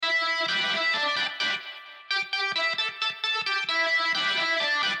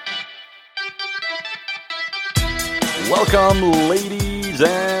Welcome, ladies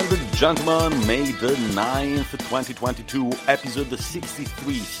and gentlemen. May the 9th, 2022, episode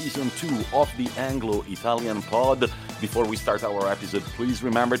 63, season 2 of the Anglo-Italian Pod. Before we start our episode, please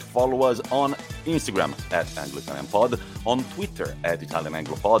remember to follow us on Instagram at Anglo-Italian Pod, on Twitter at Italian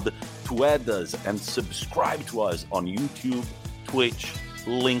Anglo Pod, to add us and subscribe to us on YouTube, Twitch,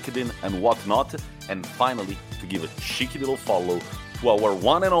 LinkedIn, and whatnot. And finally, to give a cheeky little follow to our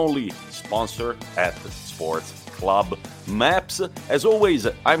one and only sponsor at the Sports Club Maps. As always,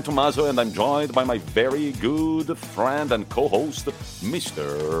 I'm Tommaso, and I'm joined by my very good friend and co-host,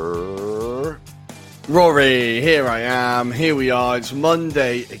 Mr. Rory. Here I am. Here we are. It's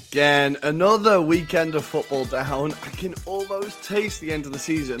Monday again. Another weekend of football down. I can almost taste the end of the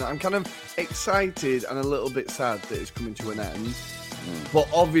season. I'm kind of excited and a little bit sad that it's coming to an end. But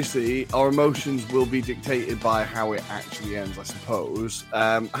obviously, our emotions will be dictated by how it actually ends, I suppose.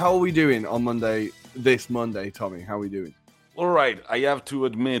 How are we doing on Monday? This Monday, Tommy, how are we doing? All right, I have to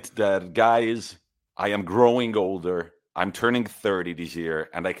admit that, guys, I am growing older. I'm turning 30 this year,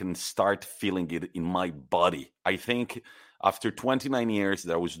 and I can start feeling it in my body. I think after 29 years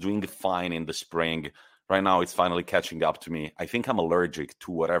that I was doing fine in the spring, right now it's finally catching up to me. I think I'm allergic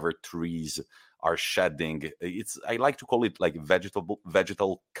to whatever trees are shedding. I like to call it like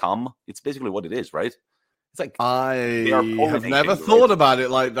vegetal cum. It's basically what it is, right? It's like I have never thought about it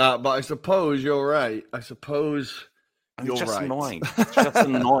like that, but I suppose you're right. You're just right. Annoying. It's just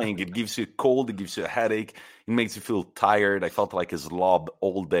annoying. It gives you a cold. It gives you a headache. It makes you feel tired. I felt like a slob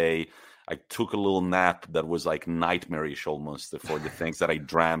all day. I took a little nap that was like nightmarish almost for the things that I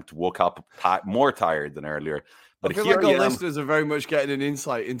dreamt. Woke up more tired than earlier. But I feel like our listeners are very much getting an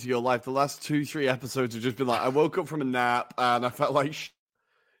insight into your life. The last 2-3 episodes have just been like, I woke up from a nap and I felt like shit.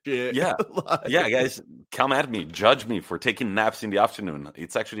 Yeah, yeah, guys, come at me, judge me for taking naps in the afternoon.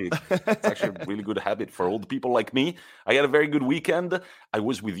 It's actually a really good habit for old people like me. I had a very good weekend. I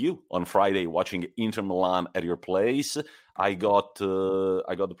was with you on Friday watching Inter Milan at your place. I got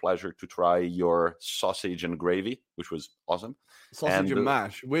the pleasure to try your sausage and gravy, which was awesome. Sausage and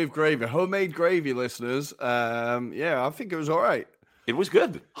mash with gravy, homemade gravy, listeners. Yeah, I think it was all right. It was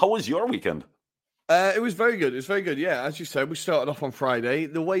good. How was your weekend? It was very good. It was very good. Yeah, as you said, we started off on Friday.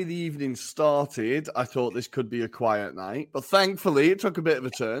 The way the evening started, I thought this could be a quiet night, but thankfully it took a bit of a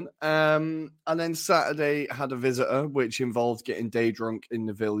turn. And then Saturday had a visitor, which involved getting day drunk in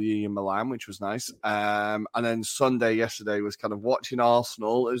the Viglie in Milan, which was nice. And then Sunday, yesterday, was kind of watching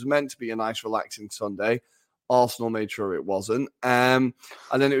Arsenal. It was meant to be a nice, relaxing Sunday. Arsenal made sure it wasn't. And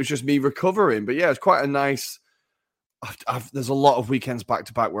then it was just me recovering. But yeah, it's quite a nice... there's a lot of weekends back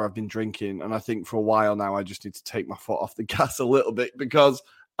to back where I've been drinking, and I think for a while now I just need to take my foot off the gas a little bit because,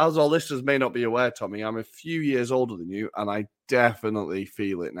 as our listeners may not be aware, Tommy, I'm a few years older than you, and I definitely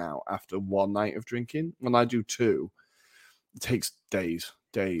feel it now after one night of drinking. When I do two, it takes days.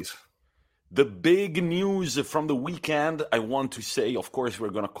 The big news from the weekend, I want to say, of course, we're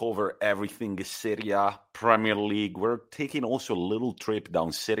going to cover everything Serie A, Premier League. We're taking also a little trip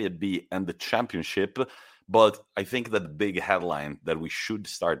down Serie B and the Championship. But I think that the big headline that we should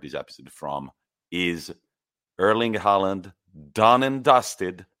start this episode from is Erling Haaland done and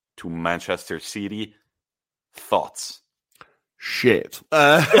dusted to Manchester City. Thoughts? Shit.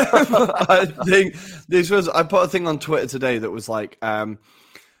 I think I put a thing on Twitter today that was like,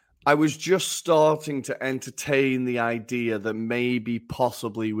 I was just starting to entertain the idea that maybe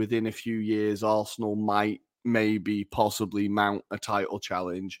possibly within a few years, Arsenal might possibly mount a title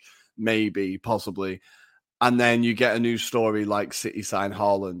challenge. Maybe, possibly. And then you get a new story like City sign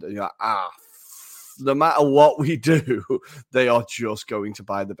Haaland, and you're like, no matter what we do, they are just going to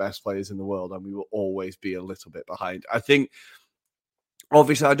buy the best players in the world, and we will always be a little bit behind. I think,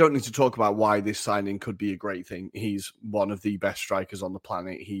 obviously, I don't need to talk about why this signing could be a great thing. He's one of the best strikers on the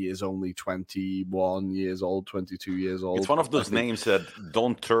planet. He is only 21 years old, 22 years old. It's one of those names that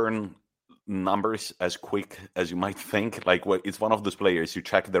don't turn numbers as quick as you might think. Like, it's one of those players you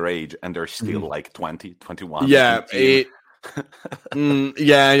check their age and they're still like 20, 21. Yeah, yeah.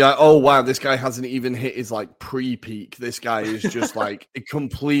 Oh wow, this guy hasn't even hit his like pre-peak. This guy is just like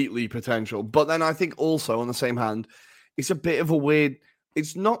completely potential. But then I think also on the same hand, it's a bit of a weird.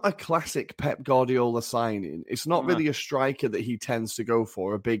 It's not a classic Pep Guardiola signing. It's not really a striker that he tends to go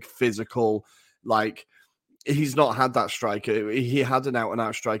for, a big physical like. He's not had that striker. He had an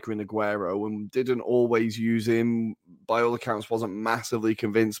out-and-out striker in Aguero and didn't always use him. By all accounts, wasn't massively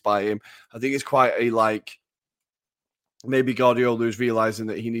convinced by him. I think it's quite a, like, maybe Guardiola is realizing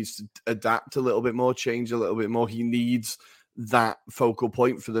that he needs to adapt a little bit more, change a little bit more. He needs that focal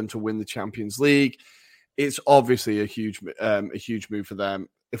point for them to win the Champions League. It's obviously a huge move for them.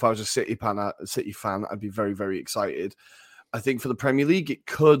 if I was a City fan, I'd be very, very excited. I think for the Premier League, it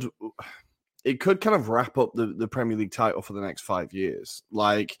could kind of wrap up the Premier League title for the next 5 years,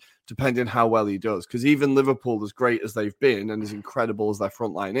 like depending how well he does. Because even Liverpool, as great as they've been and as incredible as their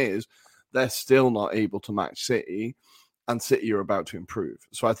front line is, they're still not able to match City, and City are about to improve.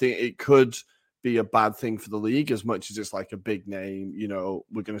 So I think it could be a bad thing for the league as much as it's like a big name. You know,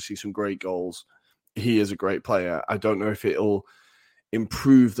 we're going to see some great goals. He is a great player. I don't know if it'll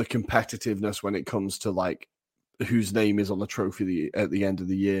improve the competitiveness when it comes to like whose name is on the trophy at the end of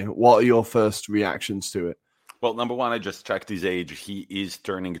the year. What are your first reactions to it? Well, number one, I just checked his age. He is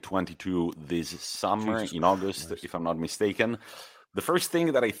turning 22 this summer in August, Christ. If I'm not mistaken. The first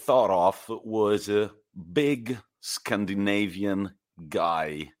thing that I thought of was a big Scandinavian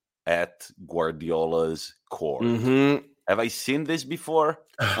guy at Guardiola's court. Mm-hmm. Have I seen this before?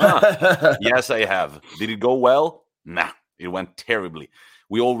 Yes, I have. Did it go well? Nah, it went terribly.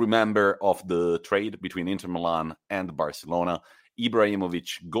 We all remember of the trade between Inter Milan and Barcelona,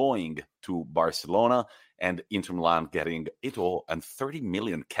 Ibrahimovic going to Barcelona and Inter Milan getting Eto'o and 30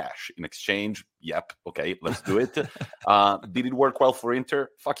 million cash in exchange. Yep, okay, let's do it. Did it work well for Inter?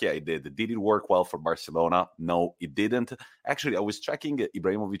 Fuck yeah, it did. Did it work well for Barcelona? No, it didn't. Actually, I was checking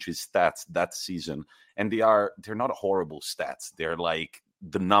Ibrahimovic's stats that season, and they're not horrible stats. They're like,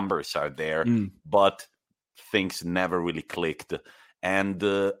 the numbers are there, but things never really clicked. And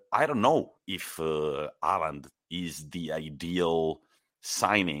I don't know if Haaland is the ideal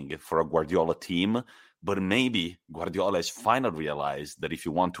signing for a Guardiola team, but maybe Guardiola has finally realized that if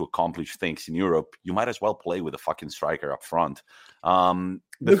you want to accomplish things in Europe, you might as well play with a fucking striker up front.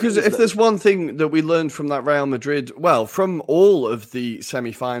 Because if there's one thing that we learned from that Real Madrid, well, from all of the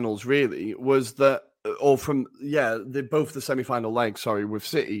semi-finals really, was that, or from, both the semi-final legs, with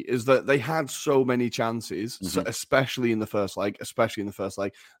City, is that they had so many chances, so especially in the first leg.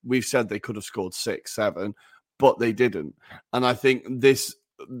 We've said they could have scored 6, 7, but they didn't. And I think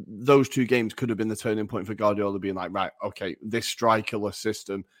those two games could have been the turning point for Guardiola being like, right, okay, this strikerless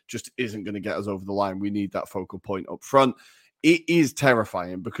system just isn't going to get us over the line. We need that focal point up front. It is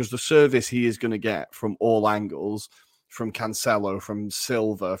terrifying because the service he is going to get from all angles, from Cancelo, from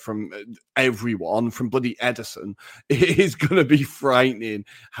Silva, from everyone, from bloody Edison, it is going to be frightening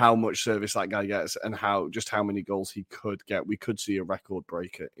how much service that guy gets and how many goals he could get. We could see a record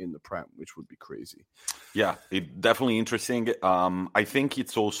breaker in the Prem, which would be crazy. Yeah, it definitely interesting. I think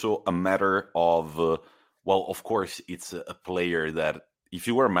it's also a matter of, of course, it's a player that if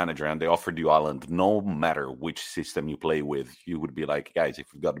you were a manager and they offered you Haaland, no matter which system you play with, you would be like, guys,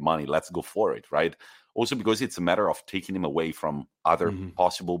 if we've got money, let's go for it, right? Also because it's a matter of taking him away from other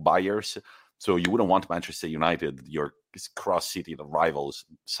possible buyers. So you wouldn't want Manchester United, your cross-city rivals,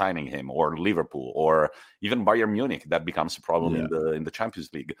 signing him, or Liverpool, or even Bayern Munich. That becomes a problem in the Champions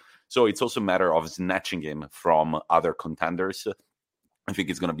League. So it's also a matter of snatching him from other contenders. I think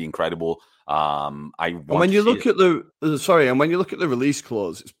it's going to be incredible. And when you look at the release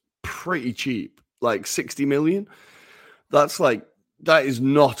clause, it's pretty cheap, like 60 million. That is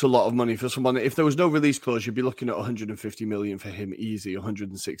not a lot of money for someone. If there was no release clause, you'd be looking at 150 million for him, easy,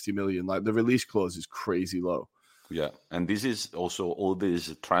 160 million. Like, the release clause is crazy low. Yeah, and this is also all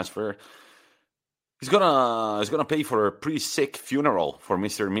this transfer. He's gonna pay for a pretty sick funeral for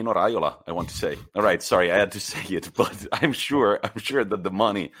Mr. Mino Raiola, I want to say. All right, sorry, I had to say it, but I'm sure that the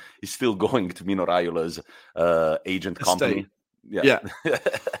money is still going to Mino Raiola's agent company. Yeah.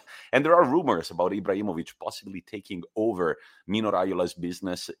 And there are rumors about Ibrahimovic possibly taking over Mino Raiola's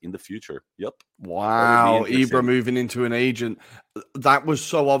business in the future. Yep. Wow. Ibra moving into an agent. That was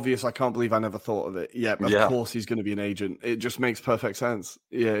so obvious. I can't believe I never thought of it. Yeah, of course he's going to be an agent. It just makes perfect sense.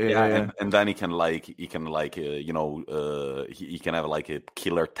 Yeah. And then he can he can have like a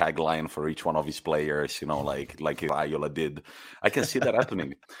killer tagline for each one of his players, like Raiola did. I can see that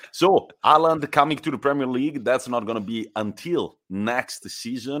happening. So Haaland coming to the Premier League, that's not going to be until next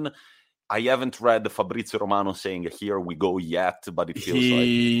season. I haven't read Fabrizio Romano saying here we go yet, but it feels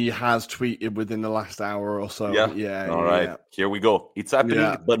he has tweeted within the last hour or so. Yeah. All right. Here we go. It's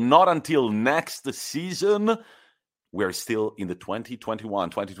happening, but not until next season. We're still in the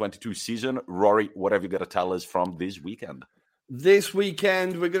 2021-2022 season. Rory, what have you got to tell us from this weekend? This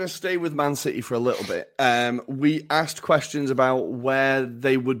weekend, we're going to stay with Man City for a little bit. We asked questions about where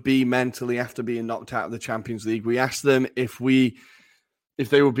they would be mentally after being knocked out of the Champions League. We asked them if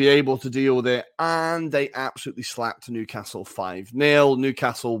they would be able to deal with it, and they absolutely slapped Newcastle 5-0.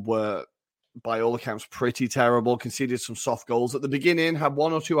 Newcastle were, by all accounts, pretty terrible, conceded some soft goals at the beginning, had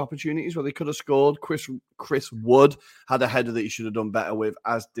one or two opportunities where they could have scored. Chris Wood had a header that he should have done better with,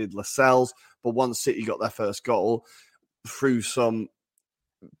 as did Lascelles. But once City got their first goal, through some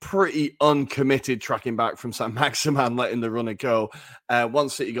pretty uncommitted tracking back from Saint-Maximin, letting the runner go.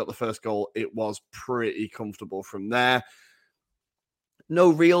 Once City got the first goal, it was pretty comfortable from there. No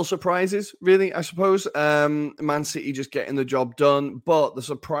real surprises, really, I suppose. Man City just getting the job done. But the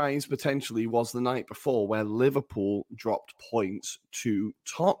surprise potentially was the night before where Liverpool dropped points to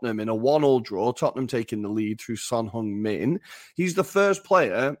Tottenham in a 1-1 draw. Tottenham taking the lead through Son Heung-min. He's the first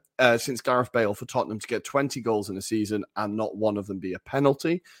player since Gareth Bale for Tottenham to get 20 goals in a season and not one of them be a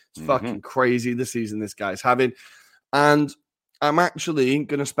penalty. It's fucking crazy the season this guy's having. And I'm actually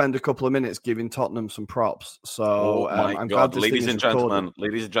going to spend a couple of minutes giving Tottenham some props. So I'm glad this ladies thing and is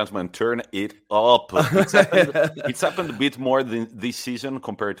recorded. gentlemen, turn it up. It's happened a bit more this season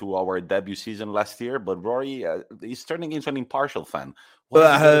compared to our debut season last year. But Rory is turning into an impartial fan.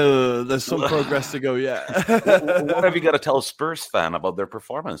 There's some progress to go yet. What have you got to tell a Spurs fan about their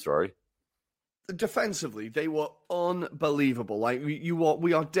performance, Rory? Defensively, they were unbelievable. Like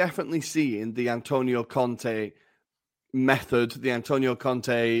we are definitely seeing the Antonio Conte method, the Antonio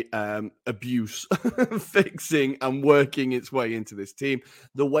Conte abuse fixing and working its way into this team.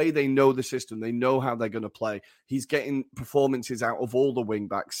 The way they know the system, they know how they're going to play. He's getting performances out of all the wing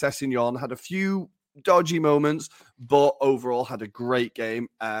backs. Sessegnon had a few dodgy moments, but overall had a great game.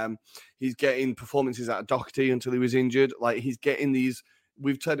 He's getting performances out of Doherty until he was injured. Like he's getting these.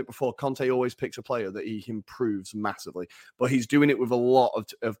 We've said it before, Conte always picks a player that he improves massively, but he's doing it with a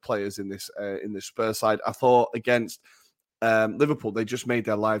lot of players in this Spurs side. I thought against Liverpool, they just made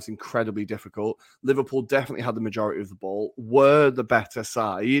their lives incredibly difficult. Liverpool definitely had the majority of the ball, were the better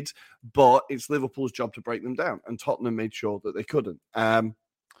side, but it's Liverpool's job to break them down, and Tottenham made sure that they couldn't. And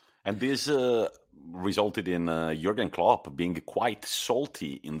this resulted in Jurgen Klopp being quite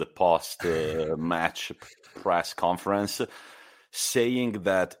salty in the post-match press conference, saying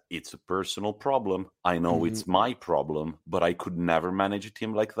that it's a personal problem. I know it's my problem, but I could never manage a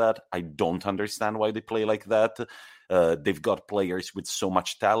team like that. I don't understand why they play like that. They've got players with so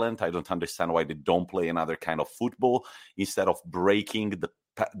much talent. I don't understand why they don't play another kind of football. Instead of breaking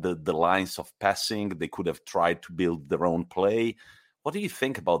the lines of passing, they could have tried to build their own play. What do you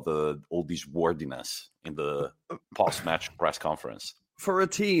think about all this wordiness in the post-match press conference? For a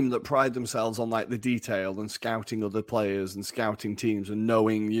team that pride themselves on like the detail and scouting other players and scouting teams and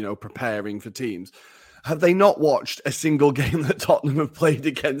knowing, preparing for teams, have they not watched a single game that Tottenham have played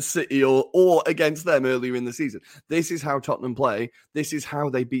against City or against them earlier in the season? This is how Tottenham play. This is how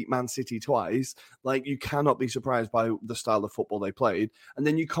they beat Man City twice. Like, you cannot be surprised by the style of football they played. And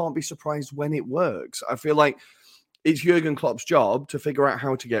then you can't be surprised when it works. I feel like it's Jurgen Klopp's job to figure out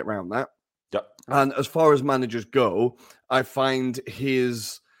how to get around that. Yep. And as far as managers go, I find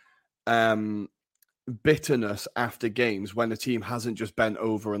his bitterness after games when a team hasn't just bent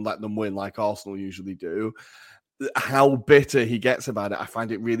over and let them win like Arsenal usually do, how bitter he gets about it, I find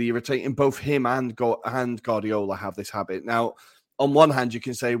it really irritating. Both him and Guardiola have this habit. Now, on one hand, you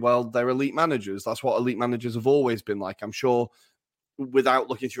can say, well, they're elite managers. That's what elite managers have always been like. I'm sure, without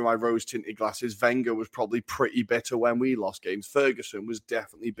looking through my rose-tinted glasses, Wenger was probably pretty bitter when we lost games. Ferguson was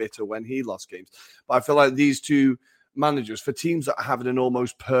definitely bitter when he lost games. But I feel like these two managers, for teams that are having an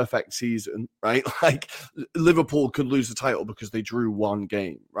almost perfect season, right? Like Liverpool could lose the title because they drew one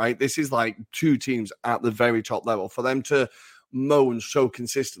game, right? This is like two teams at the very top level. For them to moan so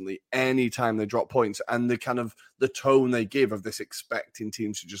consistently anytime they drop points and the kind of the tone they give of this expecting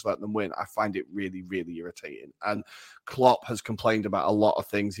teams to just let them win, I find it really, really irritating. And Klopp has complained about a lot of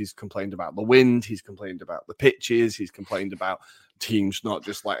things. He's complained about the wind. He's complained about the pitches. He's complained about teams not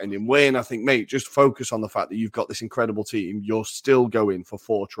just letting him win. I think, mate, just focus on the fact that you've got this incredible team. You're still going for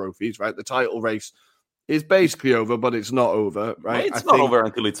 4 trophies, right? The title race is basically over, but it's not over, right? It's not over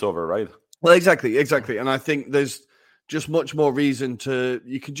until it's over, right? Well, exactly. And I think there's just much more reason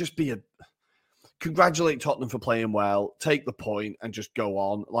you can just congratulate Tottenham for playing well, take the point and just go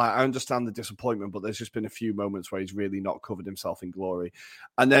on. Like, I understand the disappointment, but there's just been a few moments where he's really not covered himself in glory.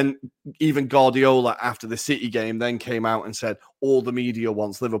 And then even Guardiola after the City game then came out and said, all the media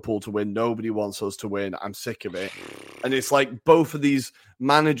wants Liverpool to win. Nobody wants us to win. I'm sick of it. And it's like both of these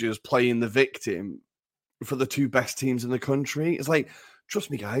managers playing the victim for the two best teams in the country. It's like, trust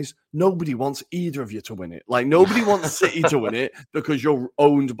me, guys, nobody wants either of you to win it. Like, nobody wants City to win it because you're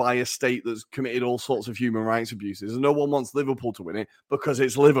owned by a state that's committed all sorts of human rights abuses. And no one wants Liverpool to win it because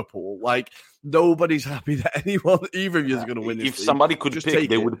it's Liverpool. Like, nobody's happy that either of you is going to win this. If somebody could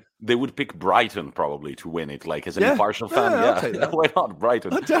pick, they would pick Brighton probably to win it. Like as an impartial fan, I'll take that. Why not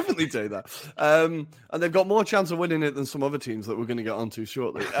Brighton? I'll definitely take that. And they've got more chance of winning it than some other teams that we're going to get onto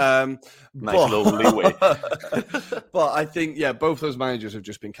shortly. Nice little leeway. But I think, both those managers have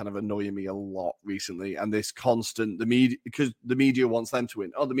just been kind of annoying me a lot recently. And this constant, because the media wants them to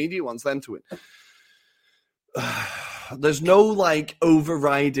win. Oh, the media wants them to win. There's no like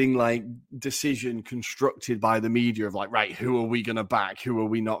overriding like decision constructed by the media of like, right, who are we going to back? Who are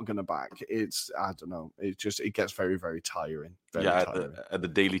we not going to back? I don't know. It gets very, very tiring. At the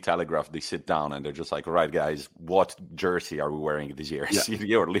Daily Telegraph, they sit down and they're just like, all right, guys, what jersey are we wearing this year?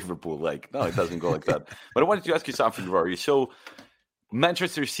 City or Liverpool? Like, no, it doesn't go like that. But I wanted to ask you something, Rory. So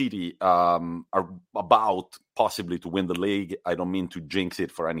Manchester City are about possibly to win the league. I don't mean to jinx it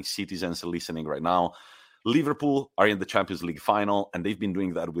for any citizens listening right now. Liverpool are in the Champions League final, and they've been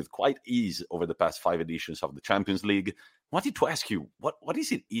doing that with quite ease over the past 5 editions of the Champions League. I wanted to ask you, what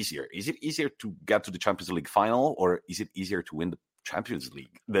is it easier? Is it easier to get to the Champions League final, or is it easier to win the Champions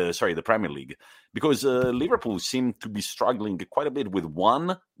League? The Premier League? Because Liverpool seem to be struggling quite a bit with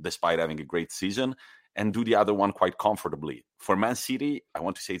one, despite having a great season, and do the other one quite comfortably. For Man City, I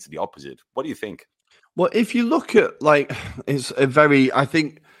want to say it's the opposite. What do you think? Well, if you look at I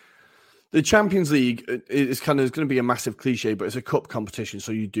think the Champions League is going to be a massive cliche, but it's a cup competition,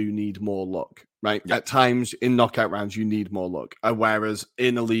 so you do need more luck, right? Yeah. At times in knockout rounds, you need more luck. Whereas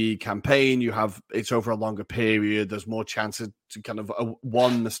in a league campaign, it's over a longer period. There's more chances to kind of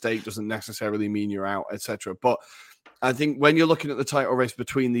one mistake doesn't necessarily mean you're out, etc. But I think when you're looking at the title race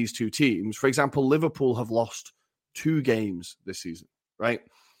between these two teams, for example, Liverpool have lost 2 games this season, right?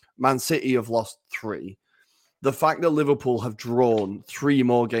 Man City have lost 3. The fact that Liverpool have drawn 3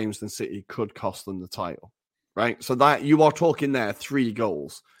 more games than City could cost them the title, right? So that you are talking there 3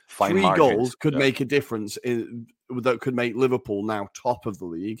 goals. Fine 3 margins. goals could make a difference that could make Liverpool now top of the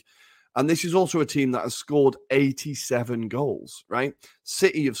league. And this is also a team that has scored 87 goals, right?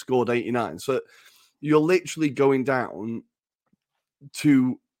 City have scored 89. So you're literally going down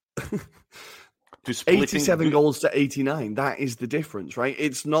to 87 goals to 89. That is the difference, right?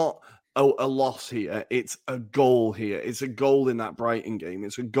 It's not a loss here. It's a goal here. It's a goal in that Brighton game.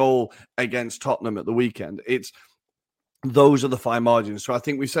 It's a goal against Tottenham at the weekend. Those are the fine margins. So I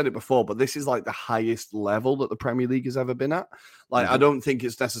think we've said it before, but this is like the highest level that the Premier League has ever been at. Like, I don't think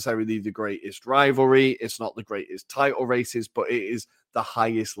it's necessarily the greatest rivalry. It's not the greatest title races, but it is the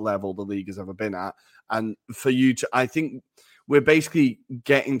highest level the league has ever been at. And I think we're basically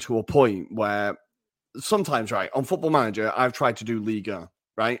getting to a point where sometimes, right, on Football Manager, I've tried to do Liga,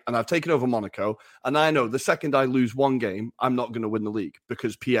 right? And I've taken over Monaco. And I know the second I lose one game, I'm not going to win the league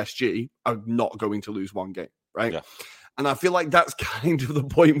because PSG are not going to lose one game, right? Yeah. And I feel like that's kind of the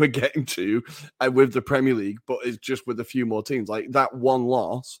point we're getting to with the Premier League, but it's just with a few more teams. Like that one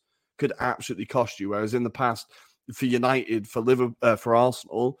loss could absolutely cost you. Whereas in the past, for United, for Liverpool, for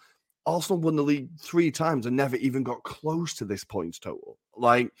Arsenal won the league 3 times and never even got close to this points total.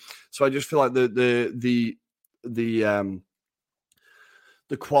 Like, so I just feel like the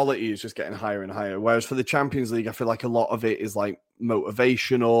quality is just getting higher and higher. Whereas for the Champions League, I feel like a lot of it is like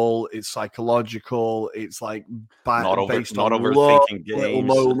motivational, it's psychological, it's like based on overthinking games,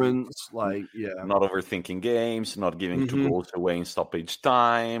 moments, like not overthinking games, not giving 2 goals away in stoppage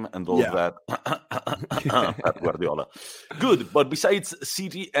time, and all that. Pep Guardiola. Good, but besides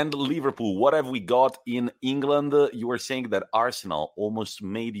City and Liverpool, what have we got in England? You were saying that Arsenal almost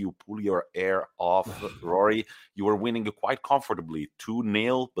made you pull your hair off, Rory. You were winning quite comfortably,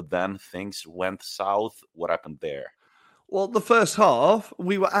 2-0, but then things went south. What happened there? Well, the first half,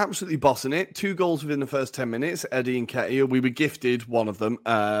 we were absolutely bossing it. 2 goals within the first 10 minutes. Eddie and Ketia, we were gifted one of them.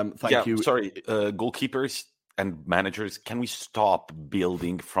 Thank you. Sorry, goalkeepers and managers, can we stop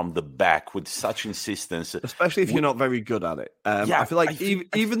building from the back with such insistence? Especially if you're not very good at it. I feel like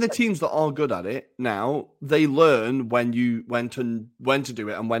even the teams that are good at it now, they learn when to do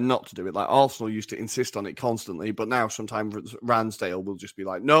it and when not to do it. Like Arsenal used to insist on it constantly, but now sometimes Ramsdale will just be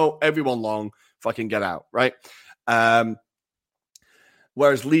like, no, everyone long, fucking get out, right?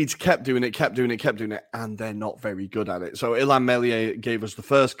 Whereas Leeds kept doing it, and they're not very good at it. So Illan Meslier gave us the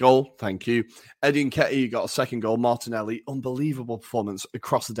first goal. Thank you. Eddie Nketiah got a second goal. Martinelli, unbelievable performance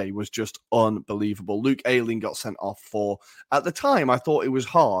across the day, was just unbelievable. Luke Ayling got sent off for, at the time, I thought it was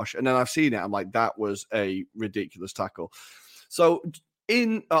harsh. And then I've seen it. I'm like, that was a ridiculous tackle. So at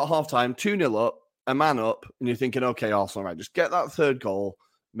halftime, 2-0 up, a man up, and you're thinking, okay, Arsenal, right, just get that third goal,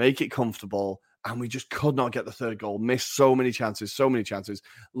 make it comfortable. And we just could not get the third goal. Missed so many chances.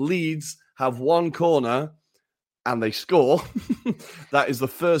 Leeds have 1 corner and they score. That is the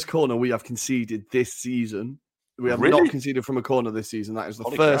first corner we have conceded this season We have Really? not conceded from a corner this season. That is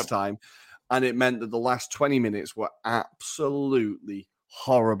the first time. And it meant that the last 20 minutes were absolutely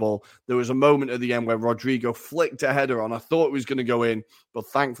horrible. There was a moment at the end where Rodrigo flicked a header on. I thought it was going to go in, but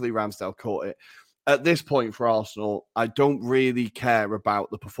thankfully Ramsdale caught it. At this point for Arsenal, I don't really care about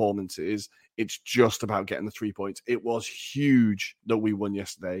the performances. It's just about getting the 3 points. It was huge that we won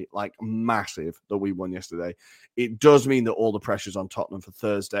yesterday, like massive that we won yesterday. It does mean that all the pressure's on Tottenham for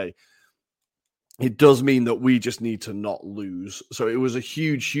Thursday. It does mean that we just need to not lose. So it was a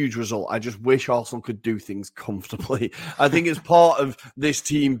huge, huge result. I just wish Arsenal could do things comfortably. I think it's part of this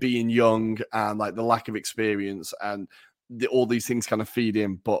team being young and like the lack of experience and all these things kind of feed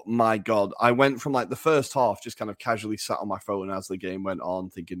in. But my God, I went from like the first half, just kind of casually sat on my phone as the game went on,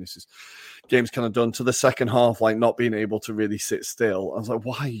 thinking game's kind of done, to the second half, like not being able to really sit still. I was like,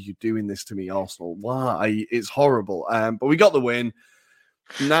 why are you doing this to me, Arsenal? Why? It's horrible. But we got the win.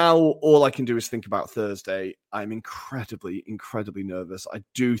 Now, all I can do is think about Thursday. I'm incredibly, incredibly nervous. I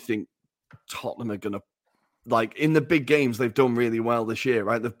do think Tottenham are going to, like, in the big games, they've done really well this year,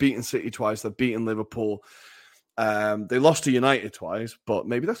 right? They've beaten City twice. They've beaten Liverpool. They lost to United twice, but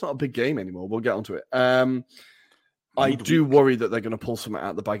maybe that's not a big game anymore. We'll get onto it. I do worry that they're going to pull something out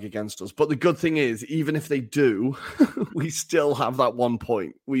of the bag against us. But the good thing is, even if they do, we still have that 1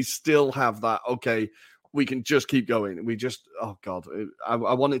 point. We still have that, okay, we can just keep going. We just, oh God, I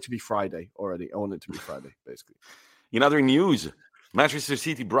want it to be Friday already. I want it to be Friday, basically. In other news, Manchester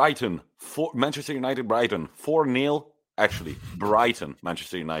City, Brighton, Manchester United, Brighton, 4-0. Actually, Brighton,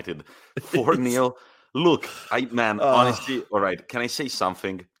 Manchester United, 4-0. Look, honestly, all right, can I say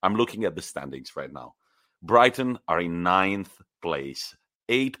something? I'm looking at the standings right now. Brighton are in 9th place,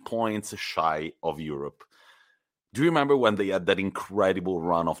 8 points shy of Europe. Do you remember when they had that incredible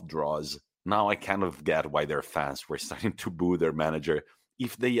run of draws? Now I kind of get why their fans were starting to boo their manager.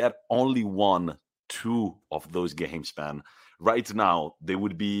 If they had only won 2 of those games, man, right now they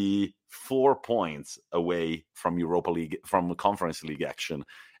would be 4 points away from Europa League, from Conference League action,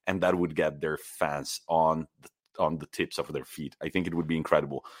 and that would get their fans on the tips of their feet. I think it would be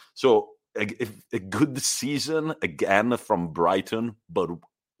incredible. So a good season again from Brighton, but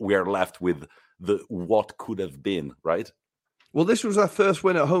we are left with the what could have been, right? Well, this was our first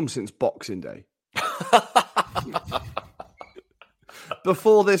win at home since Boxing Day.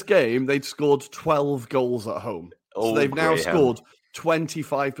 Before this game, they'd scored 12 goals at home. So they've now scored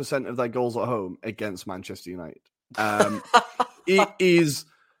 25% of their goals at home against Manchester United. It is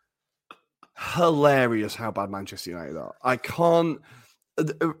hilarious how bad Manchester United are. I can't...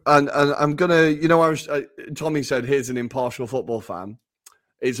 And I'm going to... Tommy said, here's an impartial football fan.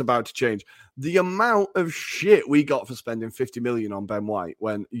 It's about to change. The amount of shit we got for spending 50 million on Ben White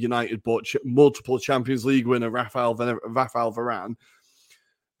when United bought multiple Champions League winner Rafael Varane.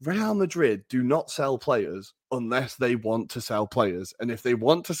 Real Madrid do not sell players unless they want to sell players. And if they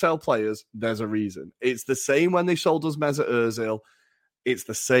want to sell players, there's a reason. It's the same when they sold us Mesut Ozil. It's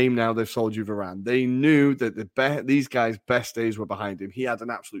the same now they've sold you Varane. They knew that these guys' best days were behind him. He had an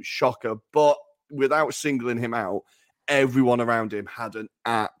absolute shocker, but without singling him out, everyone around him had an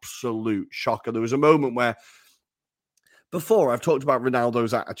absolute shocker. There was a moment where, before, I've talked about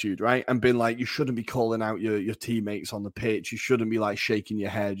Ronaldo's attitude, right? And been like, you shouldn't be calling out your teammates on the pitch. You shouldn't be like shaking your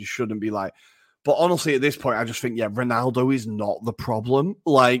head. You shouldn't be like... But honestly, at this point, I just think, yeah, Ronaldo is not the problem.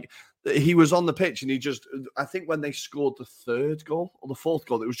 Like, he was on the pitch and he just... I think when they scored the 3rd goal or the 4th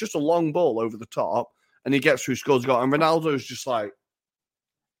goal, it was just a long ball over the top and he gets through, scores a goal. And Ronaldo's just like...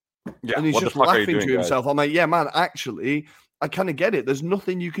 Yeah, and he's just laughing to himself. I'm like, yeah, man, actually, I kind of get it. There's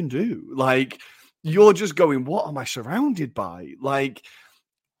nothing you can do. Like, you're just going, what am I surrounded by? Like,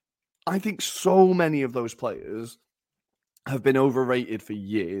 I think so many of those players have been overrated for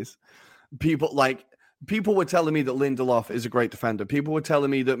years. People were telling me that Lindelof is a great defender. People were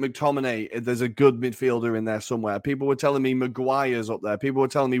telling me that McTominay, there's a good midfielder in there somewhere. People were telling me Maguire's up there. People were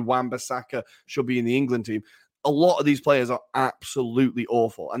telling me Wan-Bissaka should be in the England team. A lot of these players are absolutely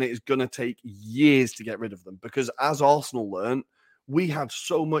awful, and it is going to take years to get rid of them because, as Arsenal learned, we had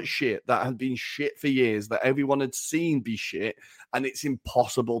so much shit that had been shit for years that everyone had seen be shit, and it's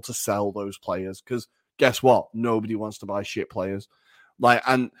impossible to sell those players because guess what? Nobody wants to buy shit players.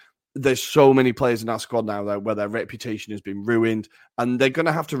 And there's so many players in that squad now where their reputation has been ruined, and they're going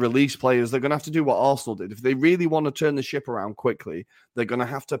to have to release players. They're going to have to do what Arsenal did. If they really want to turn the ship around quickly, they're going to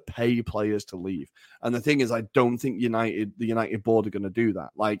have to pay players to leave. And the thing is, I don't think the United board are going to do that.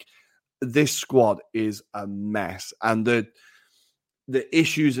 Like, this squad is a mess, and the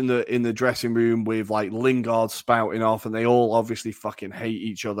issues in the dressing room with like Lingard spouting off, and they all obviously fucking hate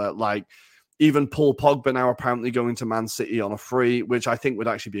each other. Like, Even Paul Pogba now apparently going to Man City on a free, which I think would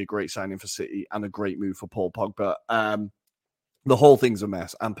actually be a great signing for City and a great move for Paul Pogba. The whole thing's a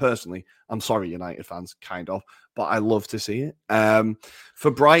mess. And personally, I'm sorry, United fans, kind of, but I love to see it.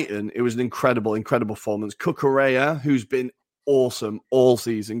 For Brighton, it was an incredible, incredible performance. Cucurella, who's been awesome all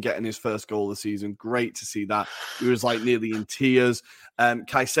season, getting his first goal of the season. Great to see that. He was like nearly in tears.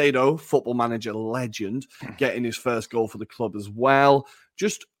 Caicedo, Football Manager legend, getting his first goal for the club as well.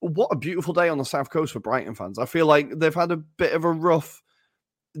 Just what a beautiful day on the South Coast for Brighton fans. I feel like they've had a bit of a rough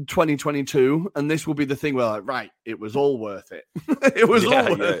 2022, and this will be the thing where, like, right, it was all worth it. It was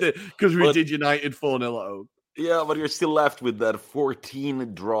all worth it because we did United 4-0 at home. Yeah, but you're still left with that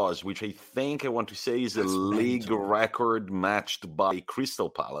 14 draws, which I think I want to say is a league record matched by Crystal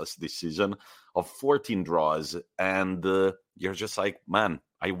Palace this season of 14 draws. And you're just like, man,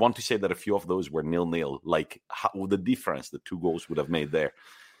 I want to say that a few of those were 0-0. Like, how, the difference the 2 goals would have made there.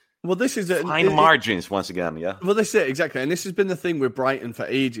 Well, this is fine margins once again, yeah. Well, this is it, exactly, and this has been the thing with Brighton for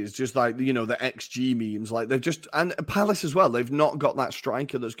ages. Just like, you know, the XG memes, like they've just, and Palace as well. They've not got that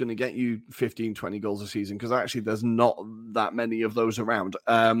striker that's going to get you 15, 20 goals a season because actually there's not that many of those around.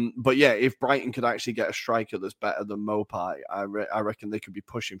 But yeah, if Brighton could actually get a striker that's better than Mopai, I reckon they could be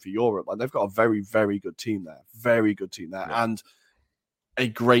pushing for Europe. Like they've got a very, very good team there, yeah. And a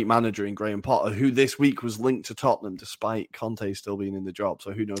great manager in Graham Potter, who this week was linked to Tottenham despite Conte still being in the job.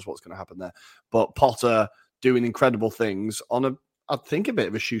 So who knows what's going to happen there. But Potter doing incredible things on I think a bit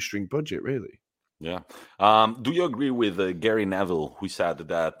of a shoestring budget, really. Yeah. Do you agree with Gary Neville, who said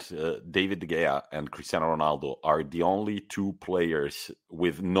that David De Gea and Cristiano Ronaldo are the only 2 players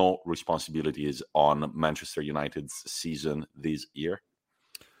with no responsibilities on Manchester United's season this year?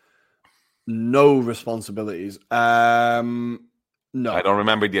 No responsibilities. No, I don't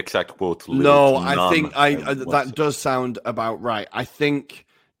remember the exact quote. No, I think that does sound about right. I think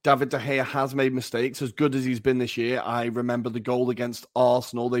David De Gea has made mistakes, as good as he's been this year. I remember the goal against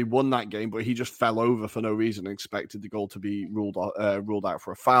Arsenal. They won that game, but he just fell over for no reason and expected the goal to be ruled out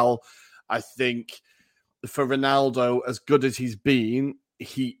for a foul. I think for Ronaldo, as good as he's been,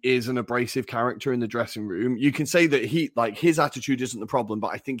 he is an abrasive character in the dressing room. You can say that his attitude isn't the problem,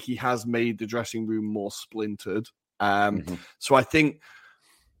 but I think he has made the dressing room more splintered. So I think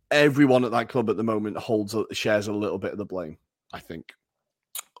everyone at that club at the moment shares a little bit of the blame, I think.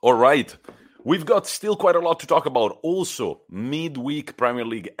 All right. We've got still quite a lot to talk about. Also, midweek Premier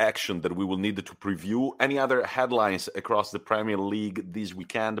League action that we will need to preview. Any other headlines across the Premier League this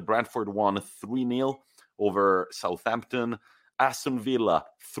weekend? Brentford won 3-0 over Southampton. Aston Villa,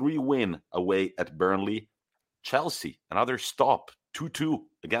 3-win away at Burnley. Chelsea, another stop, 2-2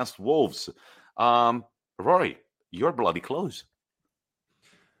 against Wolves. Rory, you're bloody close.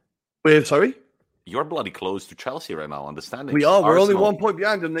 Wait, sorry? You're bloody close to Chelsea right now on the standings. We are. We're only 1 point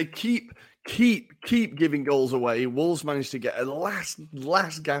behind them. They keep giving goals away. Wolves managed to get a last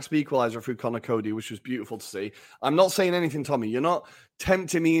gasp equaliser through Connor Cody, which was beautiful to see. I'm not saying anything, Tommy. You're not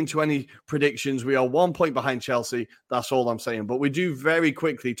tempting me into any predictions. We are 1 point behind Chelsea. That's all I'm saying. But we do very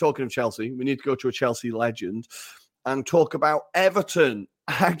quickly, talking of Chelsea, we need to go to a Chelsea legend and talk about Everton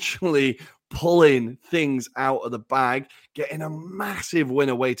actually pulling things out of the bag, getting a massive win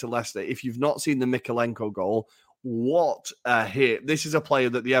away to Leicester. If you've not seen the Mikolenko goal, what a hit. This is a player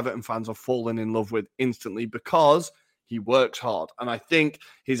that the Everton fans have fallen in love with instantly because he works hard. And I think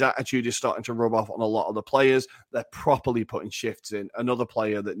his attitude is starting to rub off on a lot of the players. They're properly putting shifts in. Another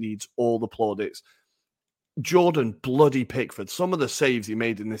player that needs all the plaudits. Jordan bloody Pickford. Some of the saves he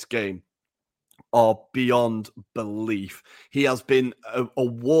made in this game are beyond belief. He has been a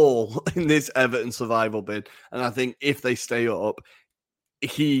wall in this Everton survival bid. And I think if they stay up,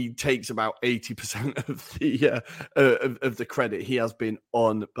 he takes about 80% of the credit. He has been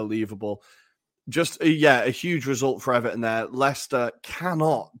unbelievable. Just, a huge result for Everton there. Leicester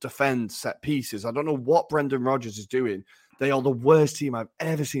cannot defend set pieces. I don't know what Brendan Rodgers is doing. They are the worst team I've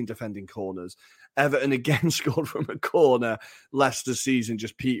ever seen defending corners. Everton again scored from a corner. Leicester's season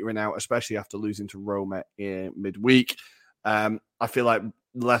just petering out, especially after losing to Roma in midweek. I feel like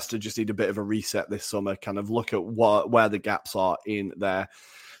Leicester just need a bit of a reset this summer, kind of look at where the gaps are in their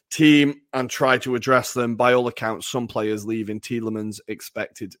team and try to address them. By all accounts, some players leaving. Tielemans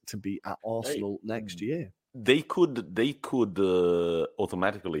expected to be at Arsenal next year. They could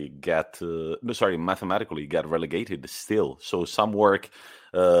mathematically get relegated still. So some work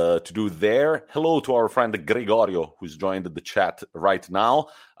to do there. Hello to our friend Gregorio, who's joined the chat right now.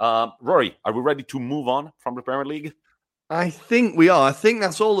 Rory, are we ready to move on from the Premier League? I think we are. I think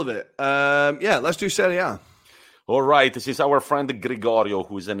that's all of it. Let's do Serie A. All right. This is our friend Gregorio,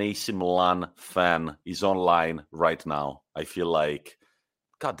 who is an AC Milan fan. He's online right now. I feel like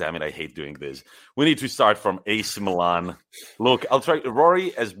God damn it, I hate doing this. We need to start from AC Milan. Look, I'll try. Rory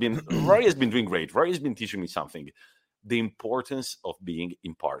has been doing great. Rory has been teaching me something. The importance of being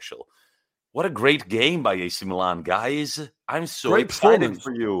impartial. What a great game by AC Milan, guys. I'm so excited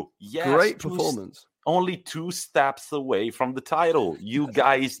for you. Yes, great performance. Only 2 steps away from the title. You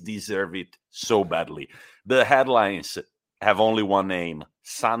guys deserve it so badly. The headlines have only one name,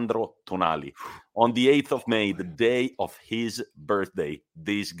 Sandro Tonali. On the 8th of May, the day of his birthday,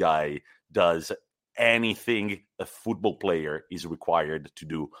 this guy does anything a football player is required to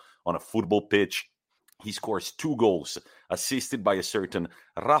do on a football pitch. He scores 2 goals, assisted by a certain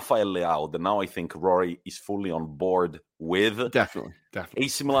Rafael Leao, that now I think Rory is fully on board with. Definitely.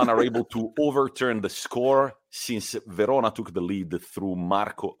 AC Milan are able to overturn the score since Verona took the lead through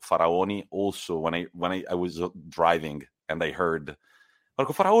Marco Faraoni. Also, when I was driving and I heard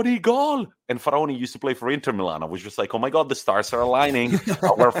Marco Faraoni, goal! And Faraoni used to play for Inter Milan. I was just like, oh my God, the stars are aligning.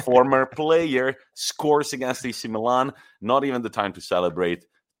 Our former player scores against AC Milan. Not even the time to celebrate.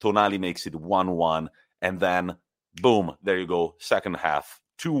 Tonali makes it 1-1. And then, boom, there you go. Second half,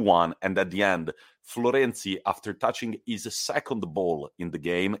 2-1. And at the end, Florenzi, after touching his second ball in the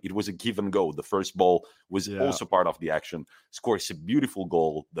game, it was a give and go. The first ball was also part of the action. Scores a beautiful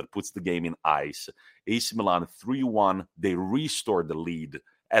goal that puts the game in ice. AC Milan 3-1. They restore the lead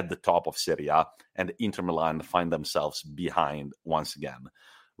at the top of Serie A. And Inter Milan find themselves behind once again.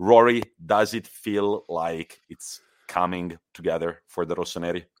 Rory, does it feel like it's coming together for the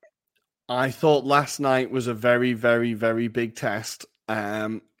Rossoneri? I thought last night was a very, very, very big test,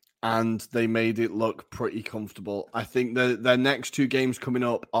 and they made it look pretty comfortable. I think their next 2 games coming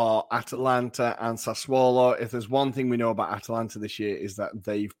up are Atalanta and Sassuolo. If there's one thing we know about Atalanta this year is that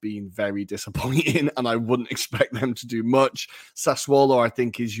they've been very disappointing, and I wouldn't expect them to do much. Sassuolo, I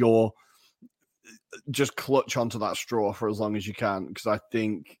think, is your just clutch onto that straw for as long as you can, because I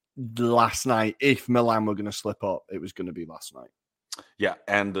think last night, if Milan were going to slip up, it was going to be last night. Yeah,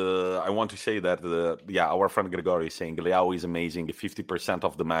 and I want to say that, our friend Gregory is saying Leao is amazing. 50%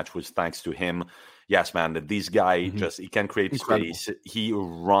 of the match was thanks to him. Yes, man, this guy he can create space. He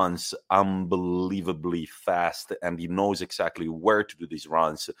runs unbelievably fast, and he knows exactly where to do these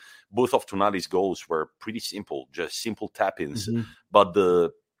runs. Both of Tonali's goals were pretty simple, just simple tap-ins, but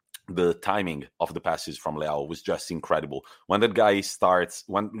the timing of the passes from Leao was just incredible. When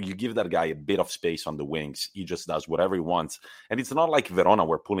you give that guy a bit of space on the wings, he just does whatever he wants. And it's not like Verona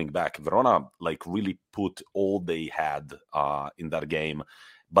were pulling back. Verona really put all they had in that game,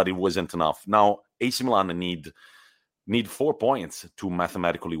 but it wasn't enough. Now, AC Milan need 4 points to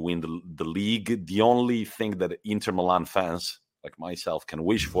mathematically win the league. The only thing that Inter Milan fans, like myself, can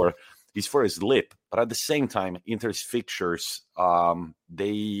wish for is for a slip. But at the same time, Inter's fixtures,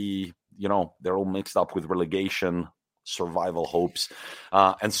 they're all mixed up with relegation, survival hopes,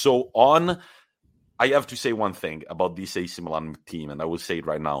 and so on. I have to say one thing about this AC Milan team, and I will say it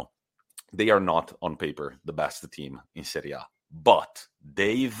right now. They are not, on paper, the best team in Serie A. But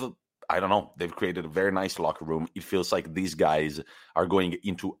they've created a very nice locker room. It feels like these guys are going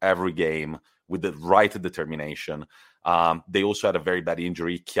into every game with the right determination. They also had a very bad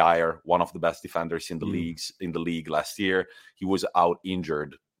injury. Kjaer, one of the best defenders in the league last year, he was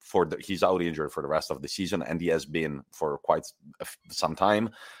injured for the rest of the season, and he has been for quite some time.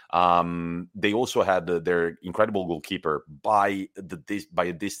 They also had their incredible goalkeeper by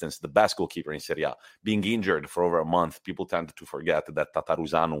a distance, the best goalkeeper in Serie A, being injured for over a month. People tend to forget that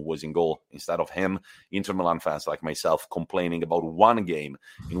Tataruzano was in goal instead of him. Inter Milan fans like myself complaining about one game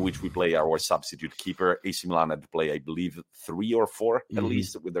in which we play our substitute keeper. AC Milan had to play, I believe, 3 or 4 at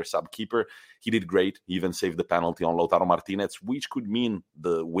least with their sub keeper. He did great. He even saved the penalty on Lautaro Martinez, which could mean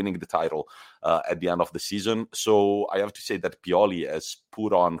winning the title at the end of the season. So I have to say that Pioli has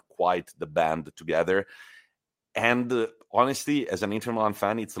put on quite the band together. And honestly, as an Inter Milan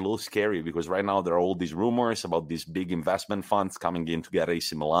fan, it's a little scary because right now there are all these rumors about these big investment funds coming in to get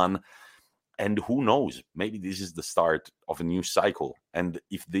AC Milan. And who knows, maybe this is the start of a new cycle. And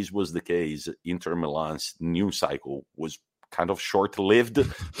if this was the case, Inter Milan's new cycle was kind of short-lived,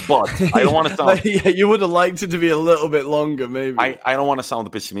 but I don't want to sound... you would have liked it to be a little bit longer, maybe. I don't want to sound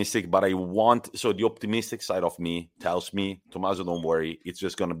pessimistic, but so the optimistic side of me tells me, Tommaso, don't worry, it's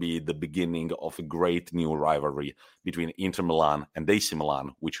just going to be the beginning of a great new rivalry between Inter Milan and AC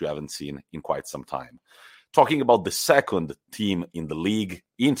Milan, which we haven't seen in quite some time. Talking about the second team in the league,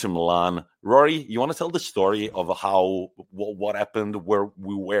 Inter Milan. Rory, you want to tell the story of what happened, where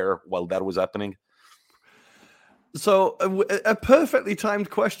we were while that was happening? So, a perfectly timed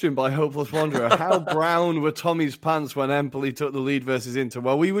question by Hopeless Wanderer. How brown were Tommy's pants when Empoli took the lead versus Inter?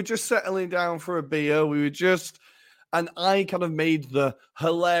 Well, we were just settling down for a beer. We were just And I kind of made the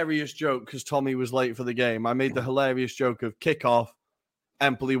hilarious joke because Tommy was late for the game. I made the hilarious joke of kickoff,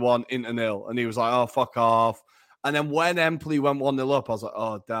 Empoli 1, Inter 0. And he was like, oh, fuck off. And then when Empoli went 1-0 up, I was like,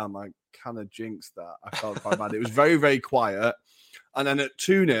 oh, damn, I kind of jinxed that. I felt quite bad. It was very, very quiet. And then at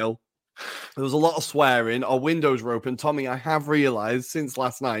 2-0, there was a lot of swearing. Our windows were open. Tommy, I have realized since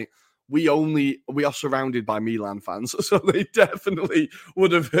last night, we are surrounded by Milan fans, so they definitely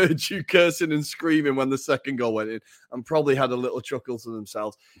would have heard you cursing and screaming when the second goal went in and probably had a little chuckle to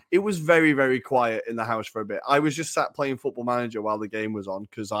themselves. It was very, very quiet in the house for a bit. I was just sat playing Football Manager while the game was on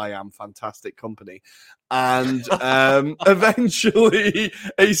because I am fantastic company. And eventually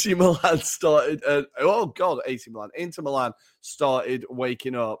AC Milan started, Inter Milan started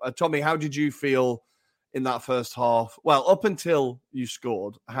waking up. Tommy, how did you feel in that first half? Well, up until you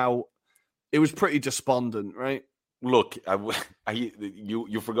scored, how it was pretty despondent, right? Look,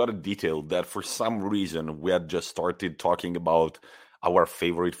 you forgot a detail that for some reason we had just started talking about our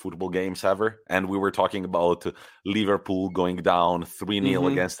favorite football games ever, and we were talking about Liverpool going down 3-0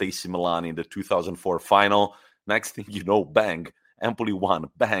 against AC Milan in the 2004 final. Next thing you know, bang, Empoli 1,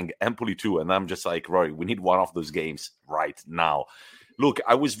 bang, Empoli 2, and I'm just like, Rory, we need one of those games right now. Look,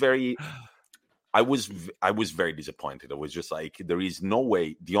 I was very disappointed. I was just like, there is no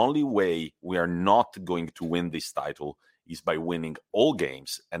way. The only way we are not going to win this title is by winning all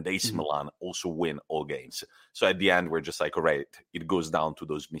games, and AC Milan also win all games. So at the end, we're just like, all right, it goes down to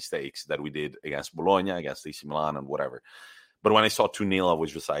those mistakes that we did against Bologna, against AC Milan, and whatever. But when I saw 2-0, I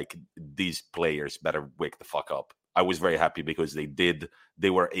was just like, these players better wake the fuck up. I was very happy because they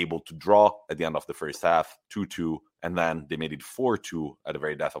were able to draw at the end of the first half, 2-2, and then they made it 4-2 at the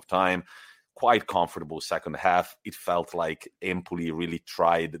very death of time. Quite comfortable second half. It felt like Empoli really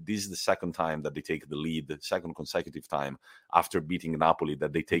tried. This is the second time that they take the lead, the second consecutive time after beating Napoli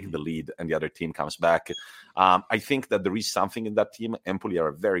that they take the lead and the other team comes back. I think that there is something in that team. Empoli are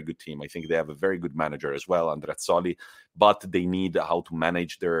a very good team. I think they have a very good manager as well, Andreazzoli, but they need how to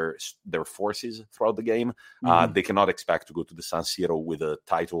manage their forces throughout the game. They cannot expect to go to the San Siro with a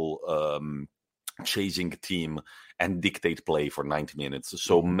title chasing team and dictate play for 90 minutes.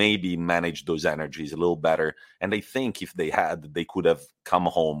 So maybe manage those energies a little better. And I think if they could have come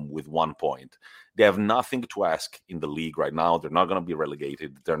home with 1 point. They have nothing to ask in the league right now. They're not going to be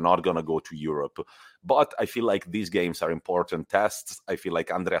relegated. They're not going to go to Europe. But I feel like these games are important tests. I feel like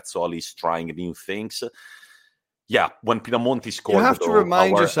Andreazzoli is trying new things. Yeah, when Pinamonti scored, you have to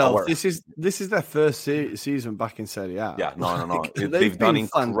remind yourself this is their first season back in Serie A. Yeah, no. They've done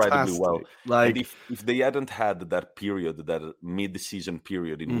incredibly fantastic. well. Like, and if they hadn't had that period, that mid-season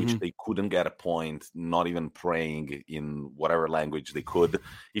period in which they couldn't get a point, not even praying in whatever language they could,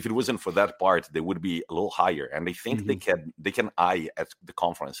 if it wasn't for that part, they would be a little higher. And I think they can eye at the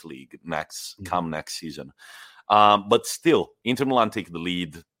Conference League next season. But still, Inter Milan take the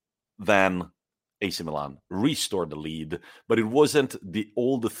lead, then AC Milan restored the lead, but it wasn't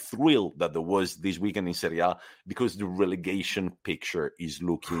all the thrill that there was this weekend in Serie A because the relegation picture is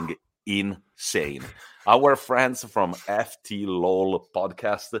looking insane. Our friends from FT LOL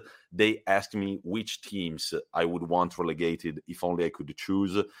podcast, they asked me which teams I would want relegated if only I could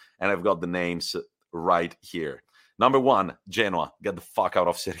choose, and I've got the names right here. Number 1, Genoa. Get the fuck out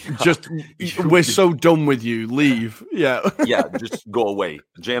of Serie A. We're so done with you. Leave. Yeah. Yeah, just go away.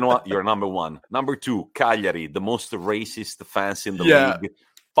 Genoa, you're number 1. Number 2, Cagliari, the most racist fans in the league.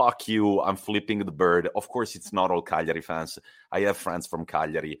 Fuck you. I'm flipping the bird. Of course, it's not all Cagliari fans. I have friends from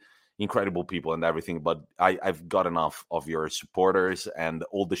Cagliari, incredible people and everything, but I've got enough of your supporters and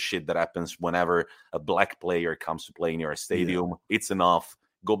all the shit that happens whenever a black player comes to play in your stadium. Yeah. It's enough.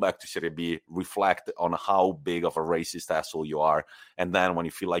 Go back to Serie B, reflect on how big of a racist asshole you are, and then when you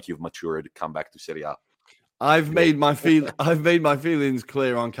feel like you've matured, come back to Serie A. I've made my feelings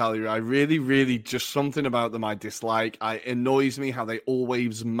clear on Cagliari. I really just something about them I dislike. It annoys me how they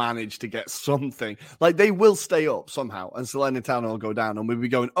always manage to get something. Like they will stay up somehow, and Salernitana will go down, and we'll be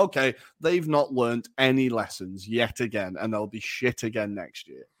going, okay, they've not learnt any lessons yet again, and they'll be shit again next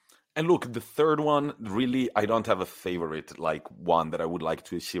year. And look, the third one, really, I don't have a favorite, like one that I would like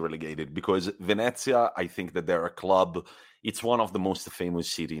to see relegated, because Venezia, I think that they're a club. It's one of the most famous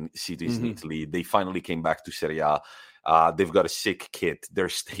cities in Italy. They finally came back to Serie A. They've got a sick kit. Their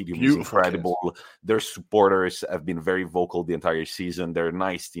stadium is incredible. Kit. Their supporters have been very vocal the entire season. They're a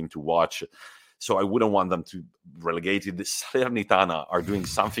nice team to watch. So I wouldn't want them to relegate it. The Salernitana are doing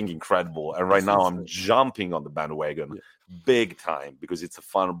something incredible. And right now I'm jumping on the bandwagon big time because it's a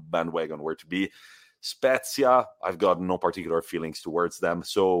fun bandwagon where to be. Spezia, I've got no particular feelings towards them.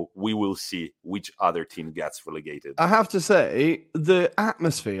 So we will see which other team gets relegated. I have to say, the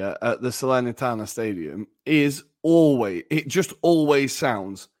atmosphere at the Salernitana Stadium is just always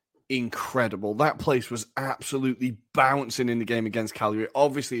sounds incredible. That place was absolutely bouncing in the game against Cagliari.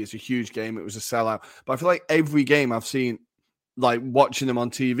 Obviously, it's a huge game. It was a sellout. But I feel like every game I've seen, like watching them on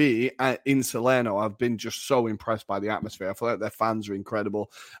TV in Salerno, I've been just so impressed by the atmosphere. I feel like their fans are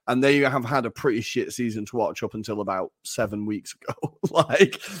incredible. And they have had a pretty shit season to watch up until about 7 weeks ago.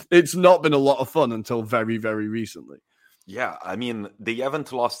 Like, it's not been a lot of fun until very, very recently. Yeah, I mean, they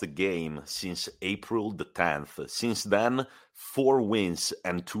haven't lost a game since April the 10th. Since then, 4 wins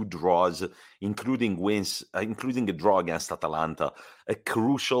and 2 draws, including a draw against Atalanta, a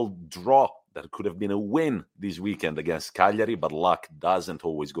crucial draw that could have been a win this weekend against Cagliari, but luck doesn't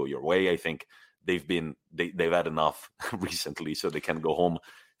always go your way. I think they've had enough recently, so they can go home.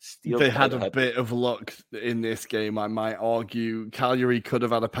 They had a bit of luck in this game, I might argue. Cagliari could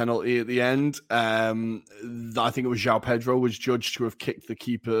have had a penalty at the end. I think it was João Pedro was judged to have kicked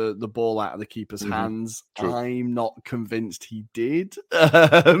the ball out of the keeper's hands. True. I'm not convinced he did.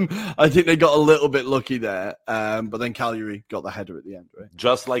 I think they got a little bit lucky there, but then Cagliari got the header at the end, right?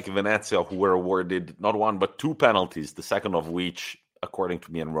 Just like Venezia, who were awarded not 1 but 2 penalties, the second of which, according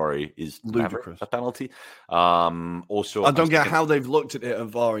to me and Rory, is ludicrous. A penalty. Also, I don't get how they've looked at it at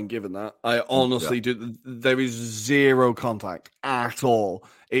VAR and given that. I honestly do. There is zero contact at all.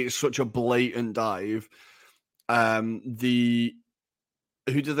 It's such a blatant dive. Who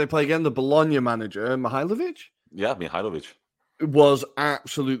did they play again? The Bologna manager, Mihailovic? Yeah, Mihailovic. Was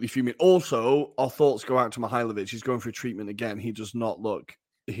absolutely fuming. Also, our thoughts go out to Mihailovic. He's going through treatment again. He does not look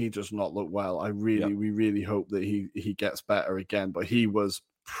well. We really hope that he gets better again. But he was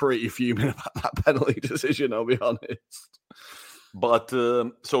pretty fuming about that penalty decision, I'll be honest. But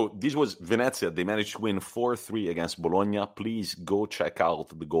so this was Venezia. They managed to win 4-3 against Bologna. Please go check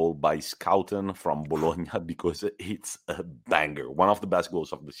out the goal by Scouten from Bologna because it's a banger. One of the best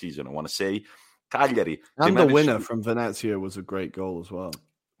goals of the season, I want to say. Cagliari. And the winner from Venezia was a great goal as well.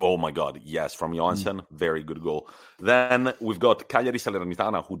 Oh my God, yes, from Johansen, very good goal. Then we've got Cagliari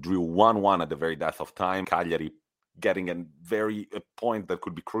Salernitana, who drew 1-1 at the very death of time. Cagliari getting a point that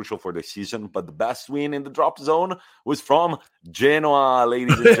could be crucial for the season, but the best win in the drop zone was from Genoa,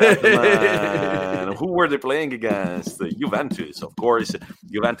 ladies and gentlemen. Who were they playing against? Juventus, of course.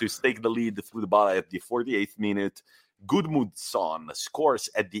 Juventus take the lead through the ball at the 48th minute. Gudmundsson scores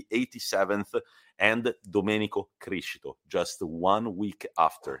at the 87th, and Domenico Criscito, just 1 week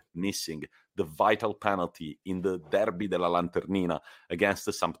after missing the vital penalty in the Derby della Lanternina against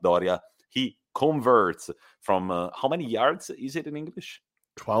the Sampdoria, he converts from how many yards is it in English?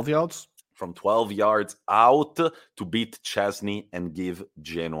 12 yards. From 12 yards out to beat Chesney and give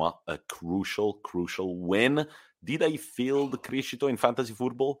Genoa a crucial win. Did I field Criscito in fantasy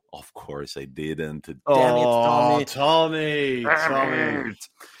football? Of course I didn't. Damn it, Tommy.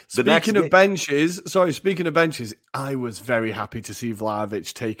 Speaking of benches, I was very happy to see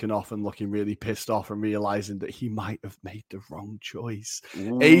Vlahovic taken off and looking really pissed off and realizing that he might have made the wrong choice.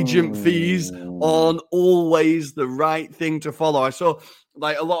 Ooh. Agent fees on always the right thing to follow. I saw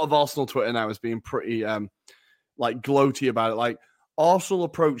like a lot of Arsenal Twitter now is being pretty like gloaty about it. Like, Arsenal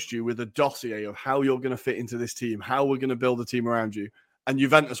approached you with a dossier of how you're going to fit into this team, how we're going to build a team around you. And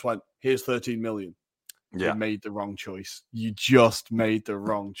Juventus went, here's 13 million. Yeah. You made the wrong choice. You just made the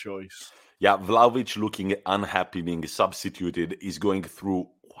wrong choice. Yeah, Vlahovic looking unhappy being substituted is going through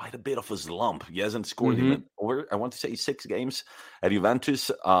quite a bit of a slump. He hasn't scored in over, I want to say, 6 games at Juventus.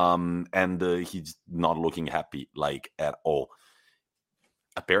 And he's not looking happy, like, at all.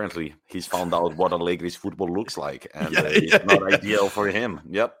 Apparently, he's found out what Allegri's football looks like, and it's not ideal for him.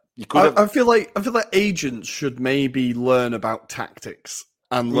 Yep, I feel like agents should maybe learn about tactics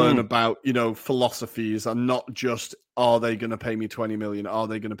and learn about philosophies, and not just are they going to pay me 20 million? Are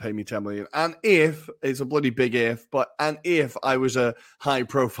they going to pay me 10 million? And if it's a bloody big if, and if I was a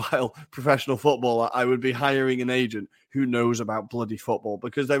high-profile professional footballer, I would be hiring an agent who knows about bloody football,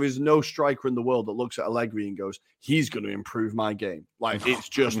 because there is no striker in the world that looks at Allegri and goes, he's going to improve my game. Like, it's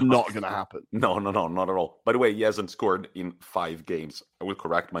just not going to happen. No, not at all. By the way, he hasn't scored in 5 games. I will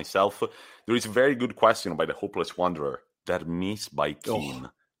correct myself. There is a very good question by the Hopeless Wanderer. That miss by Keane.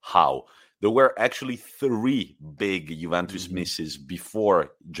 How? There were actually 3 big Juventus misses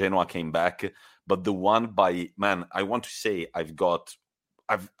before Genoa came back, but the one by I want to say I've gotten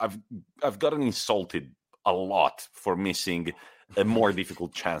insulted a lot for missing a more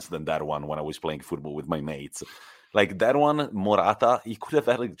difficult chance than that one when I was playing football with my mates. Like that one, Morata, he could have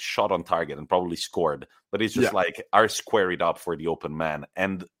had a shot on target and probably scored, but it's just like, I square it up for the open man.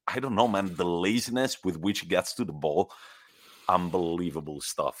 And I don't know, man, the laziness with which he gets to the ball, unbelievable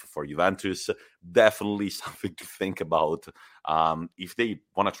stuff for Juventus. Definitely something to think about if they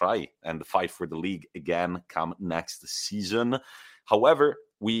want to try and fight for the league again come next season. However,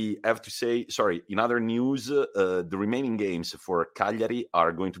 we have to say, in other news, the remaining games for Cagliari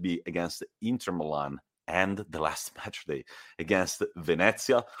are going to be against Inter Milan and the last match day against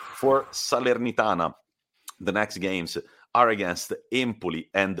Venezia. For Salernitana, the next games are against Empoli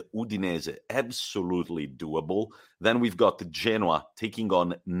and Udinese, absolutely doable. Then we've got Genoa taking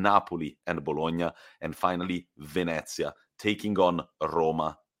on Napoli and Bologna, and finally Venezia taking on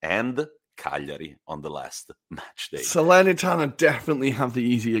Roma and Cagliari on the last match day. Salernitana definitely have the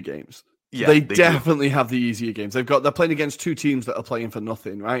easier games. Yeah, they definitely have the easier games. They're playing against two teams that are playing for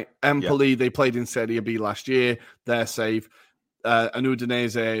nothing, right? Empoli, they played in Serie B last year. They're safe. And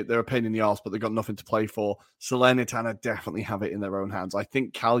Udinese, they're a pain in the arse, but they've got nothing to play for. Salernitana definitely have it in their own hands. I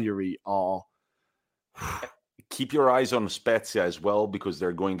think Cagliari are... Keep your eyes on Spezia as well, because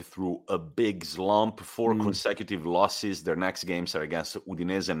they're going through a big slump. 4 consecutive losses. Their next games are against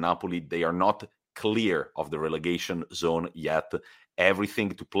Udinese and Napoli. They are not clear of the relegation zone yet. Everything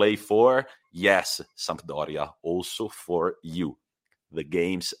to play for. Yes, Sampdoria, also for you. The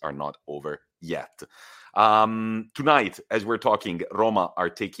games are not over yet. Tonight, as we're talking, Roma are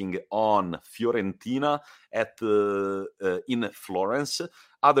taking on Fiorentina in Florence.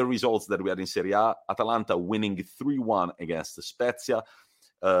 Other results that we had in Serie A: Atalanta winning 3-1 against Spezia.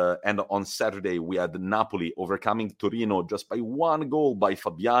 And on Saturday, we had Napoli overcoming Torino just by 1 goal by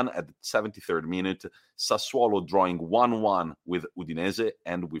Fabian at the 73rd minute. Sassuolo drawing 1-1 with Udinese.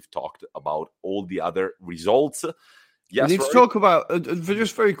 And we've talked about all the other results. Yes, we need to talk about,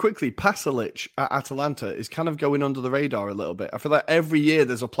 just very quickly, Pasalic at Atalanta is kind of going under the radar a little bit. I feel like every year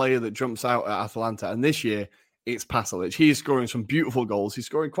there's a player that jumps out at Atalanta, and this year it's Pasalic. He's scoring some beautiful goals. He's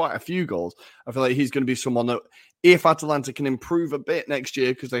scoring quite a few goals. I feel like he's going to be someone that, if Atalanta can improve a bit next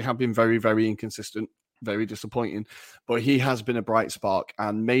year, because they have been very, very inconsistent, very disappointing, but he has been a bright spark,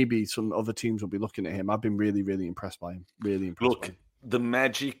 and maybe some other teams will be looking at him. I've been really, really impressed by him. Really impressed by him. The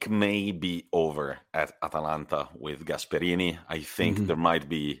magic may be over at Atalanta with Gasperini. I think there might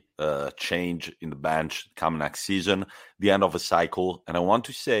be a change in the bench come next season, the end of a cycle. And I want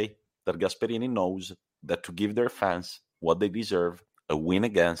to say that Gasperini knows that to give their fans what they deserve, a win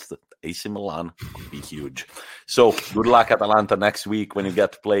against AC Milan would be huge. So good luck, Atalanta, next week when you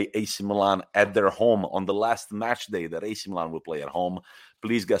get to play AC Milan at their home on the last match day that AC Milan will play at home.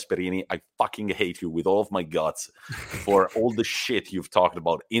 Please, Gasperini, I fucking hate you with all of my guts for all the shit you've talked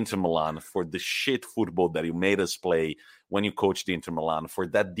about Inter Milan, for the shit football that you made us play when you coached Inter Milan, for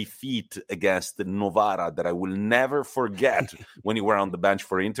that defeat against Novara that I will never forget when you were on the bench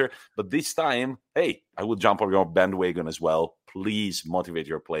for Inter. But this time, hey, I will jump on your bandwagon as well. Please motivate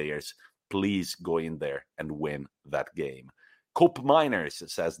your players. Please go in there and win that game. Cope Miners,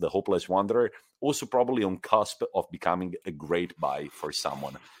 says the Hopeless Wanderer, also probably on cusp of becoming a great buy for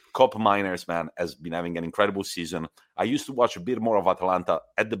someone. Cope Miners, man, has been having an incredible season. I used to watch a bit more of Atalanta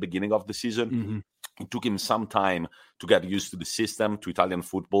at the beginning of the season. It took him some time to get used to the system, to Italian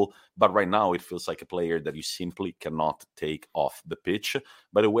football, but right now it feels like a player that you simply cannot take off the pitch.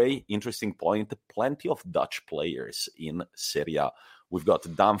 By the way, interesting point, plenty of Dutch players in Serie A. We've got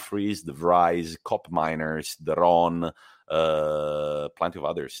Dumfries, De Vries, Cope Miners, De Ron, plenty of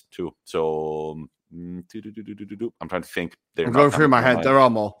others too. So I'm trying to think. I'm going through my head. There are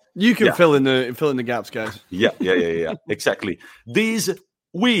more. You can fill in the gaps, guys. Yeah. Exactly. This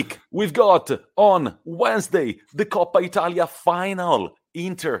week we've got on Wednesday the Coppa Italia final.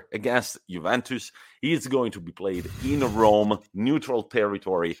 Inter against Juventus. It's going to be played in Rome, neutral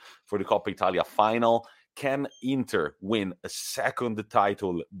territory for the Coppa Italia final. Can Inter win a second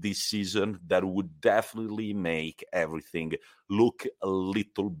title this season? That would definitely make everything look a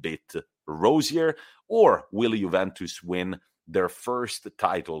little bit rosier. Or will Juventus win their first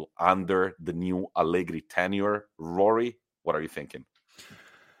title under the new Allegri tenure? Rory, what are you thinking?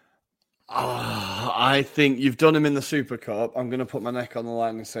 I think you've done him in the Super Cup. I'm going to put my neck on the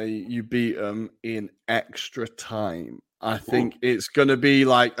line and say you beat them in extra time. I think it's going to be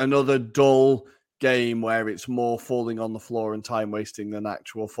like another dull game where it's more falling on the floor and time wasting than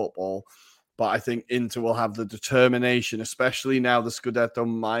actual football. But I think Inter will have the determination, especially now the Scudetto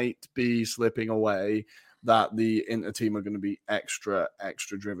might be slipping away, that the Inter team are going to be extra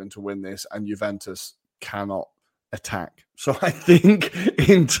driven to win this, and Juventus cannot attack. So I think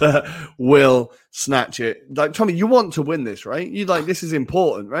Inter will snatch it. Like, Tommy, you want to win this, right? You like, this is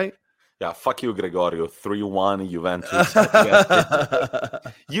important, right? Yeah, fuck you, Gregorio. 3-1 Juventus.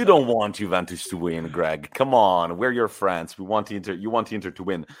 You don't want Juventus to win, Greg. Come on, we're your friends. We want Inter. You want Inter to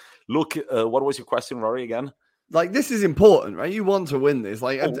win. Look, what was your question, Rory, again? Like, this is important, right? You want to win this.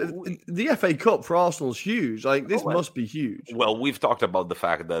 Like, the FA Cup for Arsenal is huge. Like, this must be huge. Well, we've talked about the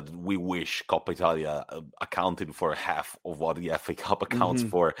fact that we wish Coppa Italia accounted for half of what the FA Cup accounts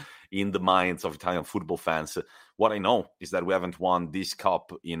for in the minds of Italian football fans. What I know is that we haven't won this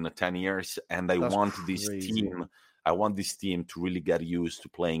cup in 10 years, and I want this team to really get used to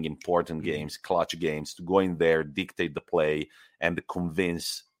playing important games, clutch games, to go in there, dictate the play, and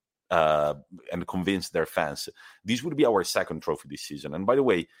convince their fans. This would be our second trophy this season. And by the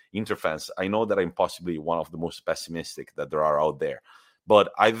way, Inter fans, I know that I'm possibly one of the most pessimistic that there are out there,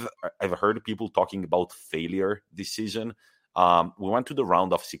 but I've heard people talking about failure this season. We went to the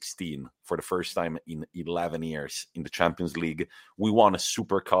round of 16 for the first time in 11 years in the Champions League. We won a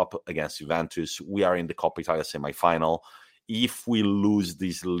Super Cup against Juventus. We are in the Coppa Italia semi-final. If we lose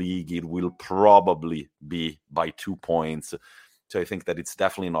this league, it will probably be by 2 points. So I think that it's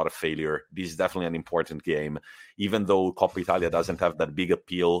definitely not a failure. This is definitely an important game. Even though Coppa Italia doesn't have that big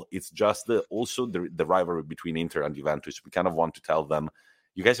appeal, it's just also the rivalry between Inter and Juventus. We kind of want to tell them,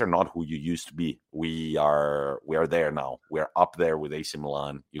 you guys are not who you used to be. We are there now. We are up there with AC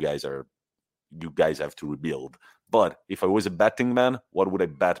Milan. You guys have to rebuild. But if I was a betting man, what would I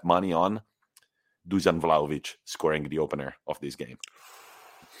bet money on? Dusan Vlahovic scoring the opener of this game.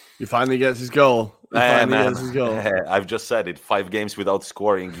 He finally gets his goal. I've just said it. 5 games without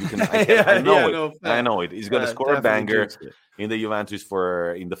scoring. You can. I know it. He's going to score a banger in the Juventus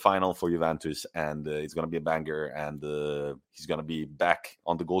in the final for Juventus, and it's going to be a banger. And he's going to be back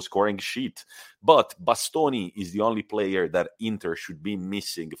on the goal scoring sheet. But Bastoni is the only player that Inter should be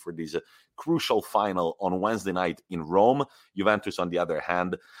missing for this crucial final on Wednesday night in Rome. Juventus, on the other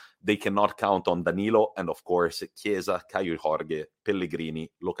hand, they cannot count on Danilo and, of course, Chiesa, Caio Jorge, Pellegrini,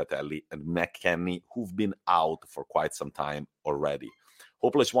 Locatelli, and McKennie, who've been out for quite some time already.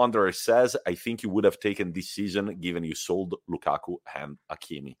 Hopeless Wanderer says, I think you would have taken this season given you sold Lukaku and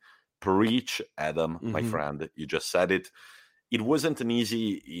Hakimi. Preach, Adam, my friend. You just said it. It wasn't an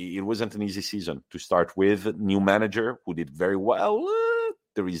easy season to start with. New manager who did very well.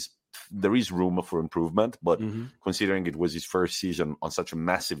 There is room for improvement, but considering it was his first season on such a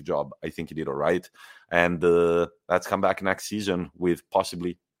massive job, I think he did all right. And let's come back next season with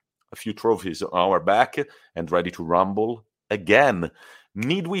possibly a few trophies on our back and ready to rumble again.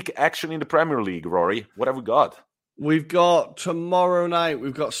 Midweek action in the Premier League, Rory. What have we got? We've got tomorrow night,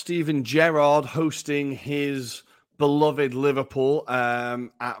 we've got Steven Gerrard hosting his beloved Liverpool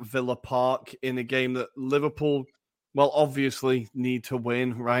at Villa Park in a game that Liverpool, well, obviously need to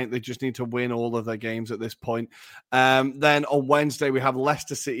win, right? They just need to win all of their games at this point. Then on Wednesday, we have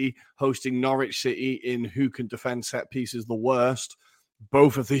Leicester City hosting Norwich City in who can defend set pieces the worst.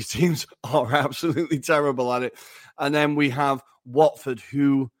 Both of these teams are absolutely terrible at it. And then we have Watford,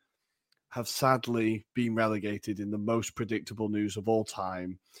 who have sadly been relegated in the most predictable news of all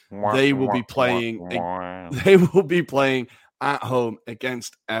time. They will be playing at home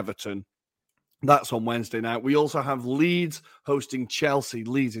against Everton. That's on Wednesday night. We also have Leeds hosting Chelsea.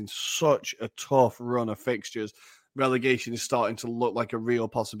 Leeds in such a tough run of fixtures. Relegation is starting to look like a real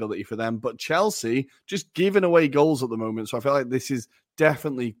possibility for them. But Chelsea just giving away goals at the moment. So I feel like this is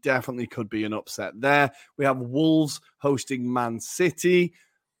definitely could be an upset there. We have Wolves hosting Man City.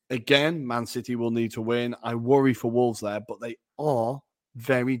 Again, Man City will need to win. I worry for Wolves there, but they are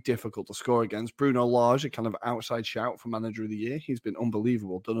very difficult to score against. Bruno Lage, a kind of outside shout for Manager of the Year. He's been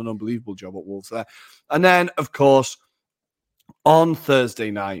unbelievable, done an unbelievable job at Wolves there. And then, of course, on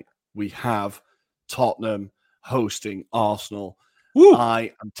Thursday night, we have Tottenham hosting Arsenal. Woo!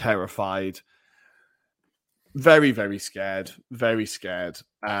 I am terrified. Very, very scared. Very scared.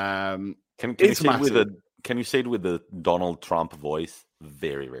 Can you say it with the Donald Trump voice?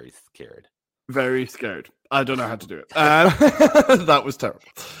 Very, very scared. Very scared. I don't know how to do it. That was terrible.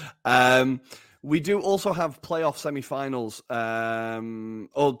 We do also have playoff semi-finals,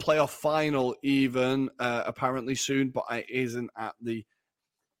 or playoff final even, apparently soon, but it isn't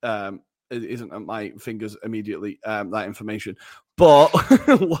at my fingers immediately, that information. But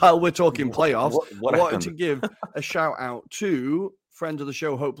while we're talking playoffs, I wanted to give a shout out to friend of the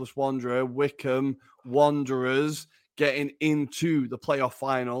show, Hopeless Wanderer, Wickham Wanderers, getting into the playoff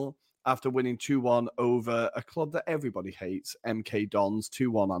final after winning 2-1 over a club that everybody hates, MK Dons,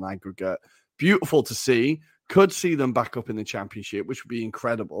 2-1 on aggregate. Beautiful to see. Could see them back up in the championship, which would be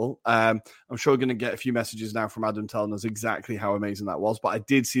incredible. I'm sure we're going to get a few messages now from Adam telling us exactly how amazing that was. But I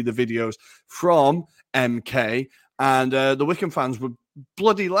did see the videos from MK, and the Wickham fans were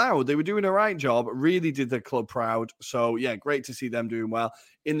bloody loud. They were doing a right job, really did their club proud. So, yeah, great to see them doing well.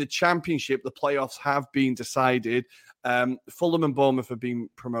 In the Championship, the playoffs have been decided. Fulham and Bournemouth have been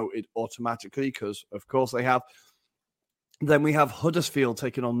promoted automatically because, of course, they have. Then we have Huddersfield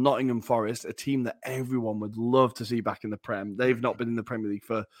taking on Nottingham Forest, a team that everyone would love to see back in the Prem. They've not been in the Premier League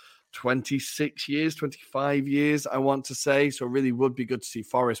for 26 years, 25 years, I want to say. So it really would be good to see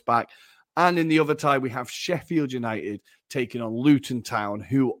Forest back. And in the other tie, we have Sheffield United taking on Luton Town,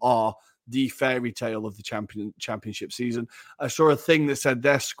 who are the fairy tale of the championship season. I saw a thing that said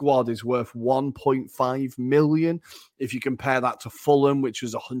their squad is worth 1.5 million. If you compare that to Fulham, which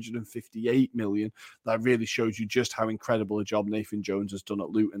was 158 million, that really shows you just how incredible a job Nathan Jones has done at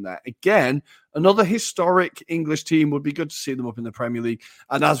Luton there. Again, another historic English team. Would be good to see them up in the Premier League.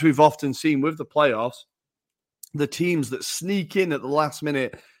 And as we've often seen with the playoffs, the teams that sneak in at the last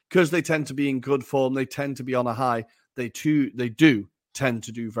minute, because they tend to be in good form, they tend to be on a high, they do tend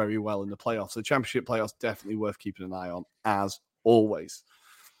to do very well in the playoffs. The Championship playoffs definitely worth keeping an eye on, as always.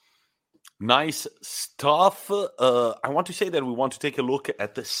 Nice stuff. I want to say that we want to take a look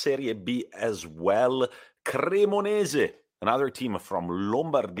at the Serie B as well. Cremonese, another team from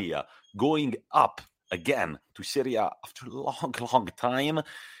Lombardia, going up again to Serie A after a long time.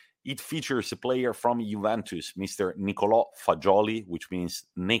 It features a player from Juventus, Mr. Nicolò Fagioli, which means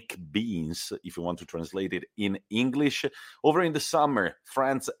Nick Beans, if you want to translate it in English. Over in the summer,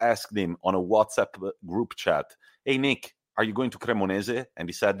 friends asked him on a WhatsApp group chat, "Hey, Nick, are you going to Cremonese?" And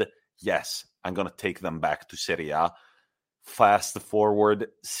he said, "Yes, I'm going to take them back to Serie A." Fast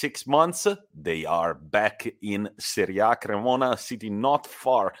forward 6 months, they are back in Serie A. Cremona, city not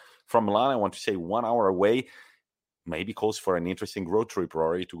far from Milan, I want to say 1 hour away. Maybe calls for an interesting road trip,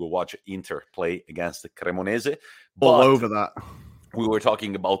 Rory, to go watch Inter play against Cremonese. All over that. We were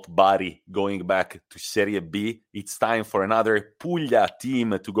talking about Bari going back to Serie B. It's time for another Puglia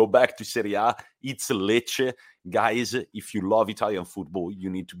team to go back to Serie A. It's Lecce. Guys, if you love Italian football, you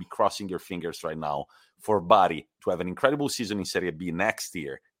need to be crossing your fingers right now for Bari to have an incredible season in Serie B next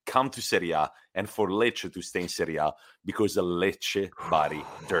year. Come to Serie A, and for Lecce to stay in Serie A, because the Lecce-Bari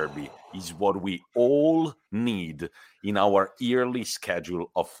derby is what we all need in our yearly schedule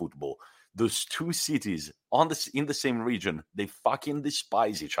of football. Those two cities in the same region, they fucking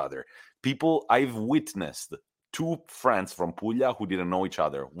despise each other. People, I've witnessed two friends from Puglia who didn't know each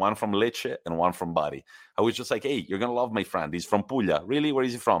other, one from Lecce and one from Bari. I was just like, "Hey, you're going to love my friend. He's from Puglia." "Really? Where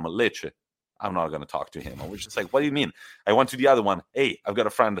is he from?" "Lecce." "I'm not going to talk to him." I was just like, "What do you mean?" I went to the other one. "Hey, I've got a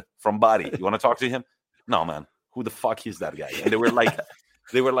friend from Bari. You want to talk to him?" "No, man. Who the fuck is that guy?" And they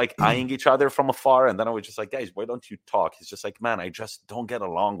were like eyeing each other from afar. And then I was just like, "Guys, why don't you talk?" He's just like, "Man, I just don't get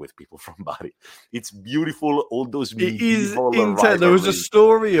along with people from Bari." It's beautiful. All those medieval rivalries. There was a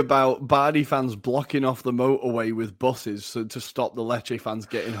story about Bari fans blocking off the motorway with buses to stop the Lecce fans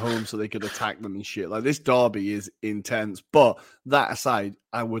getting home so they could attack them and shit. Like, this derby is intense. But that aside,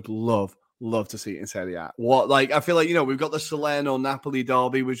 I would love to see it in Serie A. I feel like, we've got the Salerno-Napoli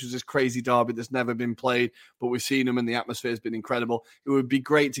derby, which is this crazy derby that's never been played, but we've seen them and the atmosphere has been incredible. It would be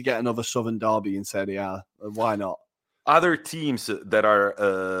great to get another Southern derby in Serie A. Why not? Other teams that are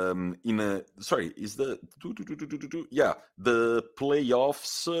the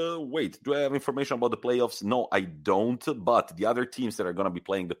playoffs. Wait, do I have information about the playoffs? No, I don't. But the other teams that are going to be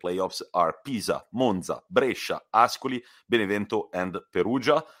playing the playoffs are Pisa, Monza, Brescia, Ascoli, Benevento, and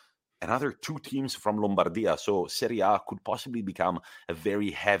Perugia. Another two teams from Lombardia. So Serie A could possibly become a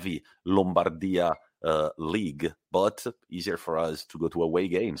very heavy Lombardia league, but easier for us to go to away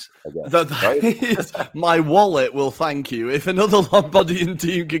games, I guess. Right? My wallet will thank you. If another Lombardian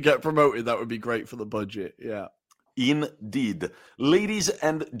team could get promoted, that would be great for the budget. Yeah. Indeed. Ladies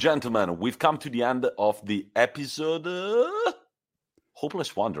and gentlemen, we've come to the end of the episode.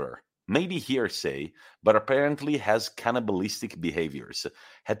 Hopeless Wanderer. Maybe hearsay, but apparently has cannibalistic behaviors.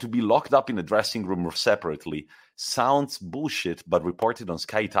 Had to be locked up in a dressing room separately. Sounds bullshit, but reported on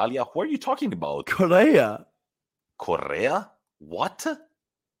Sky Italia. Who are you talking about? Correa? What?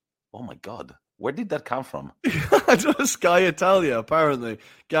 Oh my God. Where did that come from? Sky Italia, apparently.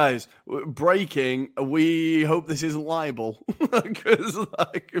 Guys, breaking. We hope this isn't libel. Because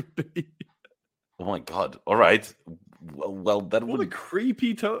that could be... Oh my God. All right. Well, that would... What a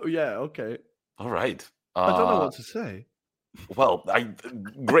creepy... Yeah, okay. All right. I don't know what to say. Well,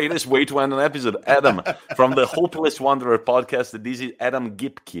 greatest way to end an episode. Adam, from the Hopeless Wanderer podcast. This is Adam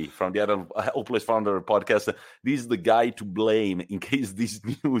Gipke from the Hopeless Wanderer podcast. This is the guy to blame in case this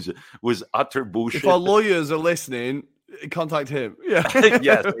news was utter bullshit. If our lawyers are listening, contact him. Yeah.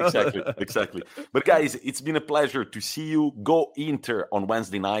 Yes, exactly. But guys, it's been a pleasure to see you. Go Inter on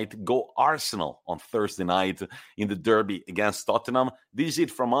Wednesday night. Go Arsenal on Thursday night in the derby against Tottenham. This is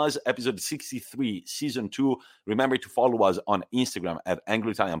it from us, episode 63, season 2. Remember to follow us on Instagram at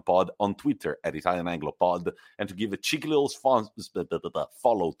AngloItalianPod, on Twitter at ItalianAngloPod, and to give a cheeky little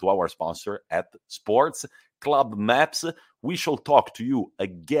follow to our sponsor at Sports Club Maps. We shall talk to you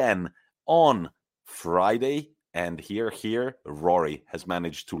again on Friday. And here, Rory has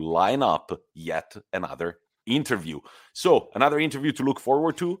managed to line up yet another interview. So, another interview to look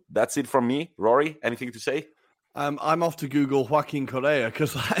forward to. That's it from me. Rory, anything to say? I'm off to Google Joaquin Correa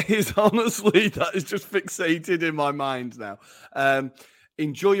because that is just fixated in my mind now.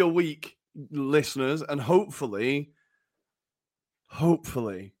 Enjoy your week, listeners, and hopefully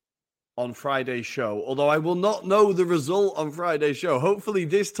on Friday's show, although I will not know the result on Friday's show, hopefully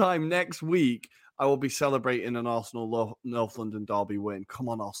this time next week, I will be celebrating an Arsenal North London derby win. Come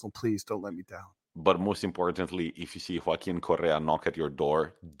on, Arsenal, please don't let me down. But most importantly, if you see Joaquin Correa knock at your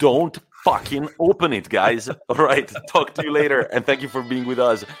door, don't fucking open it, guys. All right, talk to you later. And thank you for being with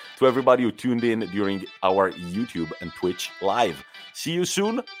us. To everybody who tuned in during our YouTube and Twitch live. See you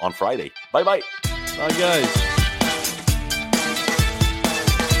soon on Friday. Bye-bye. Bye, guys.